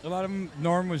 A lot of them.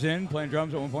 Norm was in playing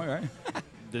drums at one point, right?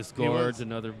 Disgorge,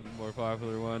 another more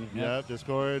popular one. Yep,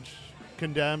 Disgorge.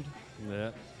 Condemned.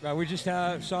 Yeah. We just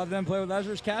saw them play with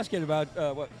Lazarus Casket about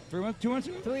 2 months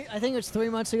ago? I think it was 3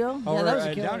 months ago. Oh, yeah, that was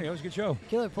a killer. Downey. That was a good show.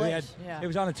 Killer place. It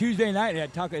was on a Tuesday night. They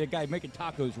had a guy making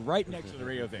tacos right next to the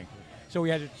radio thing, so we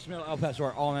had to smell El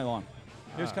Pastor all night long.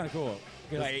 It was kind of cool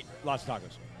because I ate lots of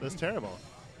tacos. That's terrible.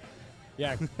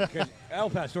 Yeah, because El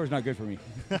Pastor is not good for me.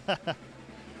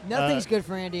 Nothing's good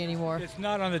for Andy anymore. It's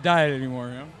not on the diet anymore,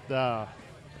 you know.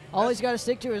 All he's got to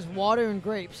stick to is water and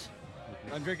grapes.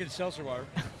 I'm drinking seltzer water.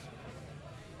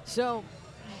 So,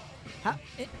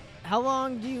 how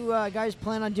long do you guys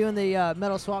plan on doing the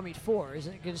Metal Swap Meet for? Is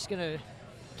it just going to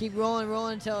keep rolling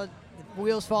until the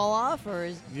wheels fall off? Or are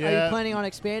you planning on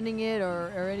expanding it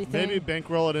or anything? Maybe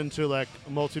bankroll it into like a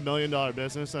multi-million-dollar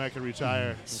business and I could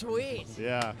retire. Sweet.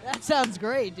 Yeah. That sounds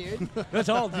great, dude. Let's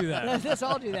all do that. Let's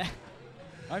all do that.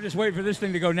 I'm just waiting for this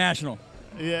thing to go national.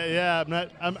 Yeah.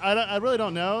 I really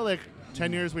don't know. Like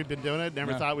 10 years we've been doing it.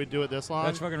 Never thought we'd do it this long.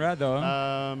 That's fucking rad, though.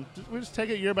 Huh? We just take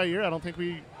it year by year. I don't think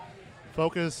we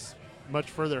focus much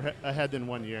further ahead than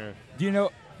 1 year. Do you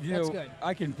know? That's good.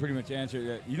 I can pretty much answer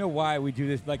that. You know why we do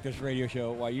this, like this radio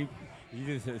show? Why You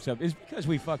do this stuff. It's because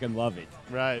we fucking love it.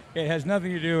 Right. It has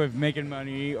nothing to do with making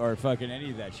money or fucking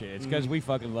any of that shit. It's because we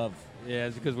fucking love. Yeah,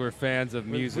 it's because we're fans of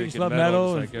music just and love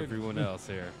metal, metal just like everyone else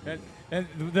here. And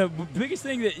the biggest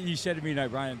thing that you said to me tonight,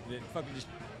 Brian, that fucking just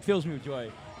fills me with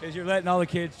joy, is you're letting all the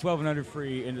kids 12 and under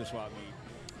free into the swap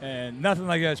meet, and nothing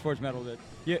like that sports metal. That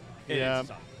yeah.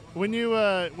 When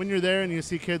you're there and you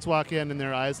see kids walk in and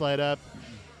their eyes light up,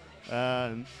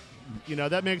 that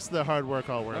makes the hard work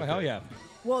all worth it. Oh hell yeah.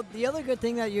 Well, the other good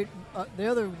thing that the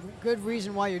other good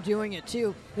reason why you're doing it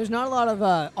too, there's not a lot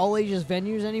of all ages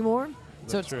venues anymore.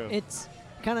 That's true. It's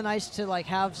kind of nice to like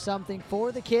have something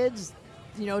for the kids,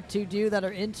 to do that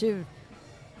are into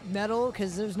metal,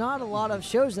 because there's not a lot of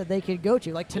shows that they could go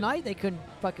to. Like tonight, they couldn't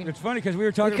fucking. It's funny because we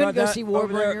were talking couldn't about go that see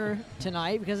over there. Warbringer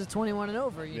tonight because it's 21 and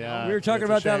over. You know? We were talking it's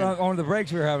a about that shame. on one of the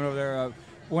breaks we were having over there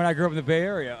when I grew up in the Bay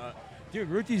Area. Dude,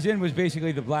 Ruthie's Inn was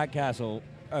basically the Black Castle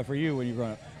for you when you were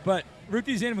growing up. But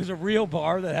Ruthie's Inn was a real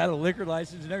bar that had a liquor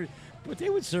license and everything. But they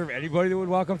would serve anybody that would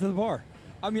walk up to the bar.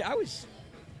 I mean, I was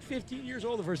 15 years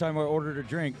old the first time I ordered a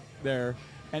drink there.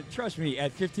 And trust me,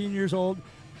 at 15 years old,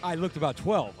 I looked about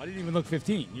 12. I didn't even look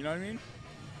 15. You know what I mean?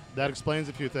 That explains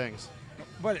a few things.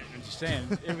 But I'm just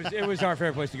saying, it was our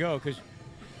favorite place to go because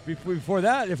before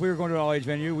that, if we were going to an all-age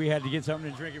venue, we had to get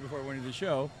something to drink it before we went to the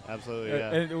show. Absolutely,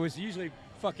 yeah. And it was usually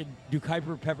fucking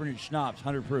Duke-Hyper peppermint schnapps,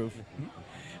 100 proof.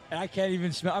 And I can't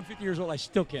even smell. I'm 50 years old. I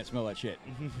still can't smell that shit.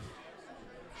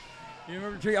 You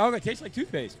remember drinking? Oh, it tastes like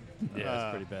toothpaste. Yeah,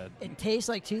 it's pretty bad. It tastes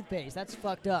like toothpaste. That's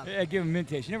fucked up. Yeah, give them mint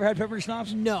taste. You never had peppermint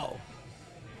schnapps? No.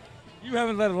 You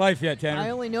haven't led a life yet, Tanner. I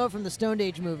only know it from the Stone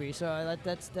Age movie, so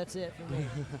that's it for me.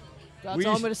 That's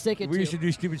all I'm going to stick it to. We used to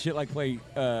do stupid shit like play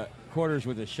quarters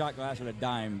with a shot glass and a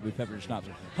dime with peppermint schnapps.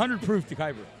 100 proof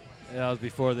Duke-Hyper. Yeah, that was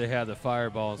before they had the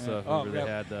Fireball and stuff. Oh, Remember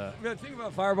they had the think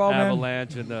about Fireball, man.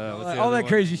 Avalanche and what's the all other that one?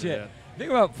 crazy shit. Yeah. Think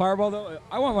about Fireball, though.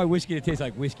 I want my whiskey to taste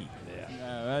like whiskey.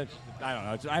 Yeah. I don't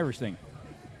know. It's an Irish thing.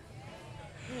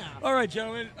 Yeah. All right,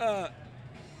 gentlemen.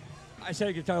 I said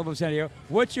I could talk about San Diego.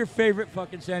 What's your favorite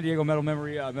fucking San Diego metal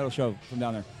memory, metal show from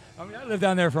down there? I mean, I lived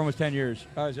down there for almost 10 years.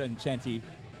 I was in Santee.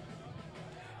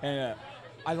 And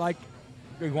I like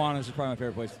Iguanas is probably my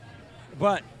favorite place.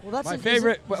 But my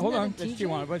favorite, hold on, that's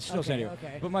Tijuana, but it's still San Diego.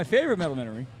 Okay. But my favorite metal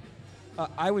memory,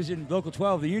 I was in Local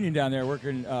 12, the Union down there,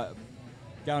 working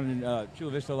down in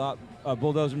Chula Vista a lot,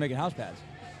 bulldozer making house pads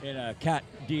in a Cat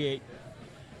D8.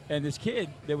 And this kid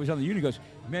that was on the Union goes,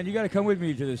 man, you got to come with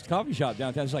me to this coffee shop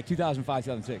downtown. It's like 2005,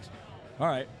 2006. All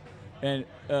right. And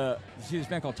see this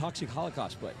band called Toxic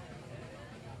Holocaust play.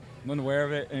 I'm unaware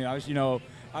of it. And I was,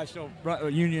 I still run a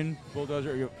Union,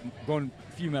 bulldozer, going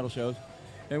a few metal shows.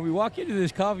 And we walk into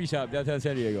this coffee shop downtown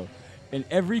San Diego, and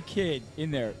every kid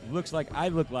in there looks like I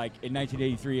looked like in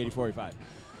 1983, 84, 85. And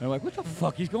I'm like, what the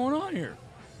fuck is going on here?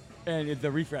 And it's the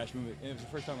Refresh movement. And it was the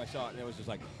first time I saw it, and it was just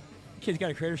like, kid's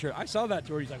got a Creator shirt. I saw that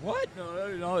tour. He's like, what?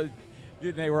 No.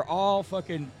 Dude, they were all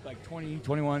fucking like 20,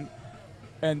 21,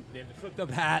 and they had the flipped up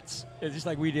hats. It's just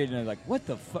like we did, and I was like, what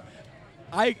the fuck?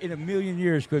 I, in a million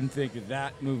years, couldn't think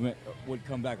that movement would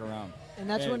come back around. And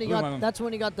that's when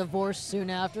he got divorced soon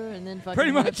after, and then fucking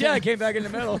pretty much, yeah. I came back in the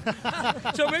middle.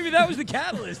 So maybe that was the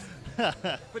catalyst.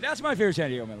 But that's my favorite San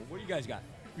Diego metal. What do you guys got?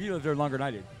 You lived there longer than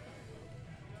I did.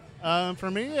 For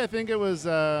me, I think it was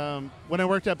when I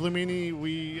worked at Blue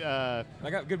Meanie. I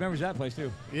got good memories of that place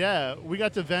too. Yeah, we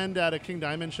got to vend at a King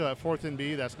Diamond show at 4th and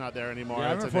B. That's not there anymore.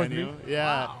 Yeah, it's a 4th and venue. B.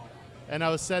 Yeah. Wow. And I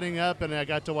was setting up, and I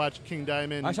got to watch King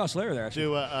Diamond. I saw Slayer there actually.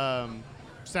 Do a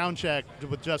sound check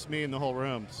with just me in the whole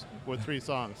room with 3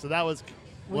 songs. So that was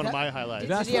one of my highlights.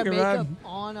 Did he have makeup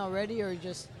on already, or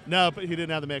just? No, but he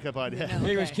didn't have the makeup on yet.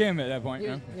 He was Kim at that point.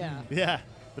 Yeah. Yeah,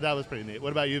 but that was pretty neat.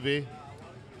 What about you, V?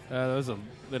 There's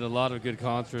been a lot of good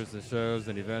concerts and shows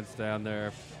and events down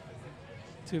there.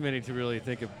 Too many to really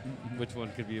think of which one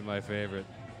could be my favorite.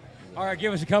 All right,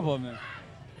 give us a couple of them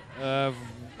then.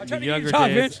 The younger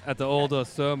days at the old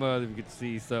Soma, we could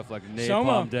see stuff like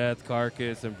Napalm Death,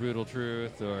 Carcass, and Brutal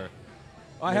Truth. Or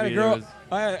I had a girl.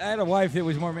 I had a wife that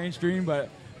was more mainstream, but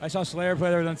I saw Slayer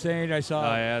play there with Unsane. I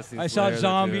saw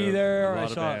Zombie there. I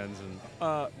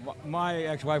saw my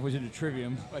ex-wife was into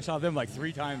Trivium. I saw them like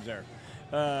 3 times there.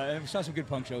 And we saw some good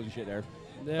punk shows and shit there.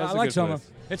 Yeah, I like Soma.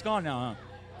 It's gone now, huh?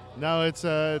 No, it's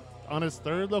on its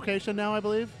 3rd location now, I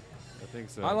believe. I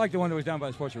think so. I like the one that was down by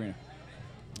the sports arena.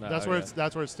 That's where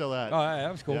it's still at. Oh, yeah,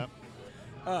 that was cool.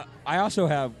 Yep. I also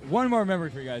have one more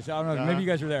memory for you guys. I don't know, maybe you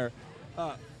guys were there.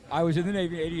 I was in the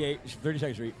Navy, 88,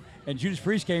 32nd Street, and Judas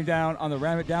Priest came down on the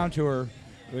Ram It Down tour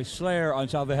with Slayer on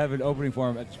South of Heaven opening for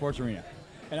him at the sports arena.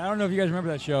 And I don't know if you guys remember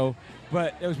that show,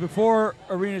 but it was before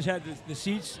arenas had the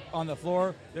seats on the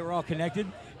floor that were all connected,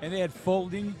 and they had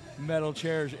folding metal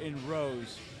chairs in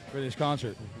rows for this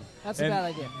concert. That's and a bad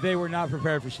idea. They were not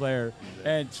prepared for Slayer.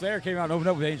 And Slayer came out and opened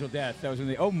up with Angel Death. That was when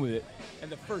they opened with it.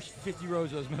 And the first 50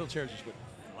 rows of those metal chairs just went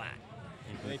flat.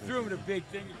 And they threw them in a big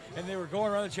thing, and they were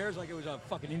going around the chairs like it was a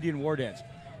fucking Indian war dance.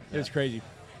 It was crazy.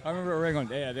 I remember Ray going,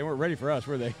 yeah, they weren't ready for us,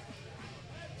 were they?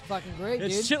 It's fucking great,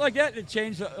 It's dude. shit like that that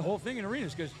changed the whole thing in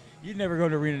arenas, because you'd never go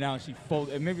to an arena now and see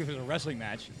and maybe if it was a wrestling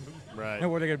match. Right. And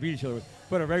what are they going to beat each other with?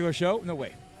 But a regular show? No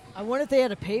way. I wonder if they had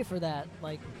to pay for that.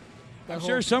 Like, that I'm whole-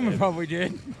 sure someone probably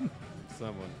did.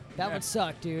 Someone. That would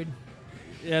suck, dude.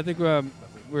 Yeah, I think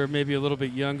we're maybe a little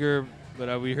bit younger,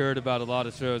 but we heard about a lot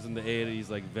of shows in the 80s,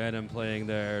 like Venom playing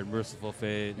there, and Merciful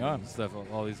Fate, and stuff.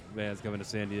 All these bands coming to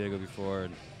San Diego before.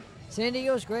 And San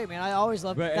Diego's great, man. I always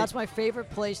love. But- That's my favorite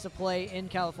place to play in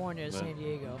California is San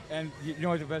Diego. And you know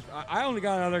what the best? I only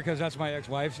got out there because that's my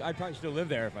ex-wife's. I'd probably still live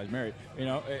there if I was married, you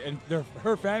know. And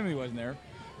her family wasn't there.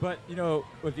 But you know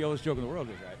what the oldest joke in the world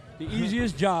is, right? The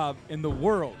easiest job in the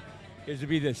world is to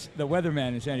be the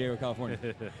weatherman in San Diego, California.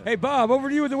 Hey, Bob, over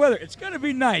to you with the weather. It's gonna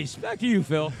be nice. Back to you,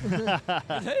 Phil.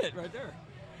 That's it right there.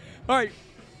 All right.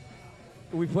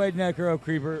 We played Necro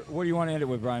Creeper. What do you want to end it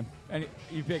with, Brian? And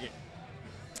you pick it.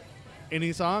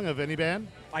 Any song of any band?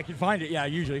 I can find it. Yeah,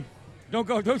 usually. Don't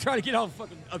try to get all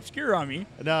fucking obscure on me.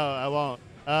 No, I won't.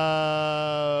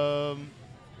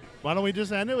 Why don't we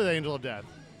just end it with Angel of Death?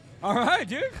 All right,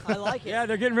 dude. I like it. Yeah,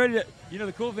 they're getting ready to. You know,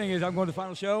 the cool thing is I'm going to the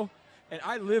final show, and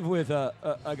I live with a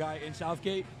guy in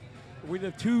Southgate. We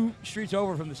live 2 streets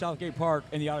over from the Southgate Park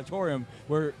in the auditorium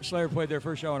where Slayer played their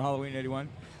first show on Halloween '81.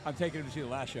 I'm taking him to see the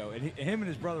last show, and him and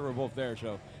his brother were both there,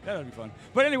 so that'll be fun.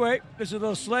 But anyway, this is a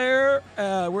little Slayer.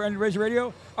 We're on Razor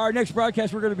Radio. Our next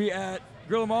broadcast, we're going to be at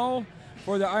Gorilla Mall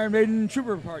for the Iron Maiden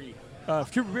Trooper Party.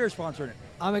 Trooper Beer sponsoring it.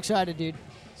 I'm excited, dude.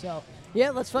 So,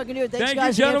 yeah, let's fucking do it. Thanks, Thank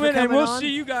guys, you, again for gentlemen, and coming we'll on.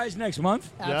 see you guys next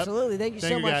month. Absolutely. Thank you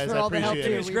Thank so you much guys. for I all the help, appreciate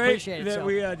too. it. It's We great appreciate it. that So.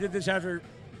 we did this after,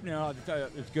 you know,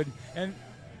 it's good. And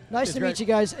Nice it's to great. meet you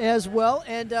guys as well,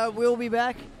 and we'll be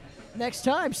back next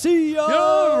time. See ya!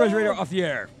 Yo, Razor Radio off the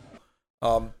air.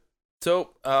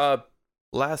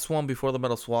 Last one before the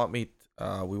Metal Swap Meet.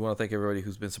 We want to thank everybody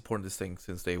who's been supporting this thing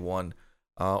since day one,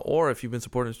 or if you've been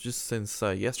supporting us just since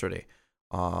yesterday.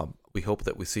 We hope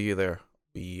that we see you there.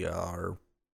 We are,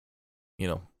 you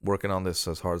know, working on this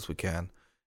as hard as we can,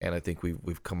 and I think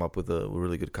we've come up with a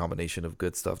really good combination of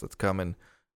good stuff that's coming,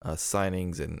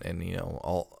 signings, and you know,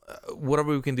 all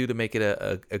whatever we can do to make it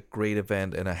a great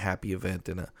event and a happy event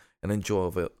and an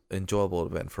enjoyable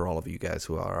event for all of you guys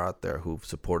who are out there who've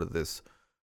supported this.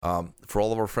 For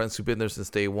all of our friends who've been there since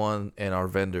day one, and our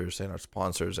vendors and our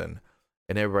sponsors and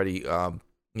everybody,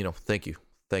 you know, thank you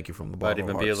from the bottom Might of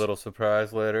even our be a hearts. little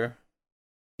surprise later.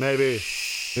 Maybe.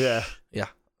 Yeah.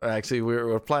 Actually,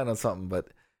 we're planning on something, but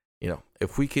you know,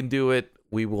 if we can do it,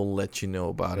 we will let you know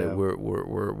about it.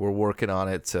 We're working on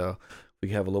it, so we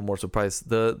have a little more surprise.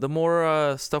 The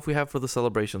more stuff we have for the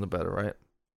celebration, the better, right?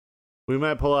 We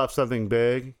might pull off something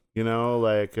big, you know,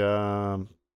 like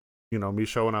you know, me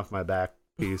showing off my back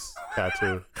piece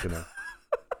tattoo, you know.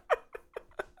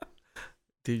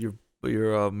 Dude,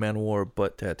 your Manowar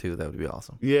butt tattoo, that would be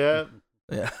awesome. Yeah.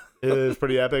 Yeah. It is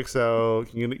pretty epic, so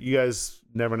you guys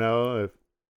never know if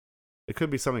it could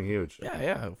be something huge.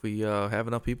 Yeah. If we have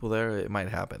enough people there, it might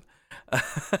happen.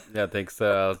 Yeah, thanks.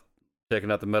 Checking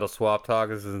out the Metal Swap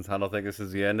Talk. I don't think this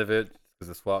is the end of it because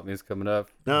the swap meet's coming up.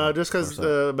 No, just because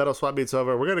the Metal Swap Meet's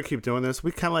over, we're gonna keep doing this.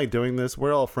 We kind of like doing this.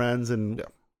 We're all friends, and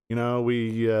you know,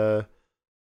 we all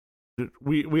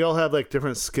have like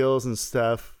different skills and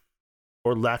stuff,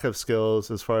 or lack of skills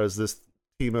as far as this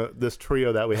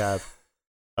trio that we have.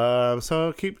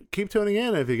 So keep tuning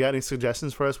in. If you got any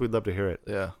suggestions for us, we'd love to hear it.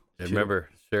 Yeah. And remember,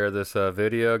 share this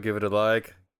video, give it a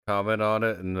like, comment on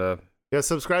it, and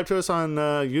subscribe to us on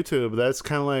YouTube. That's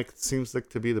kind of like seems like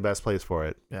to be the best place for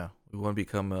it. Yeah, we want to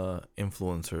become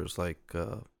influencers like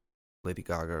Lady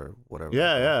Gaga or whatever.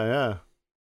 Yeah.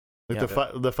 Like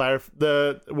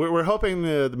we're hoping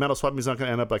the Metal Swap Meet's not going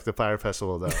to end up like the Fire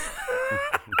Festival though.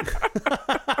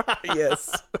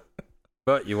 Yes.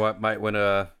 But you might win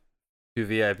 2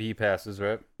 VIP passes,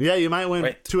 right? Yeah, you might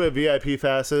win 2 VIP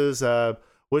passes,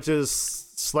 which is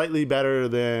slightly better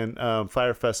than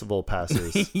Fire Festival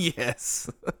passes. Yes.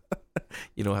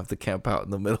 You don't have to camp out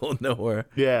in the middle of nowhere.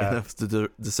 Yeah. It's the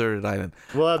deserted island.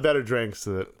 We'll have better drinks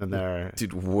than there.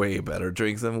 Dude, way better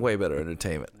drinks and way better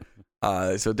entertainment.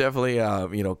 So definitely,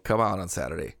 come out on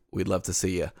Saturday. We'd love to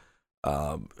see you.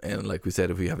 And like we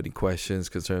said, if you have any questions,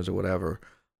 concerns, or whatever,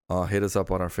 hit us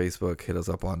up on our Facebook, hit us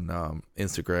up on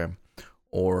Instagram,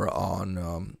 or on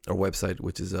our website,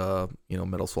 which is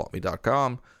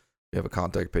metalswapme.com. We have a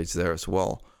contact page there as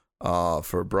well.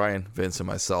 For Brian, Vince, and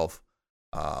myself,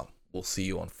 we'll see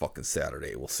you on fucking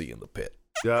Saturday. We'll see you in the pit.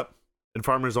 Yep. And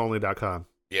farmersonly.com.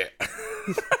 Yeah.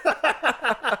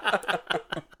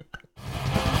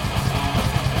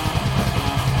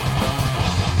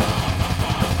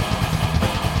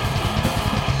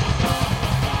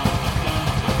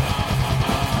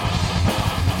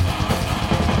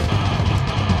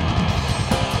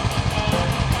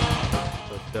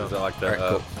 Is that like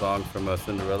that song from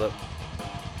Cinderella?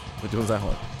 Which one's that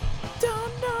one?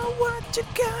 Don't know what you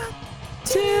got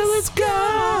till it's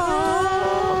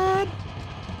gone.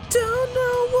 Don't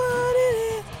know what it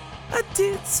is I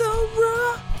did so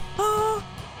wrong.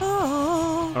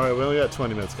 All right, we only got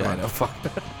 20 minutes. Come on. I know. Fuck.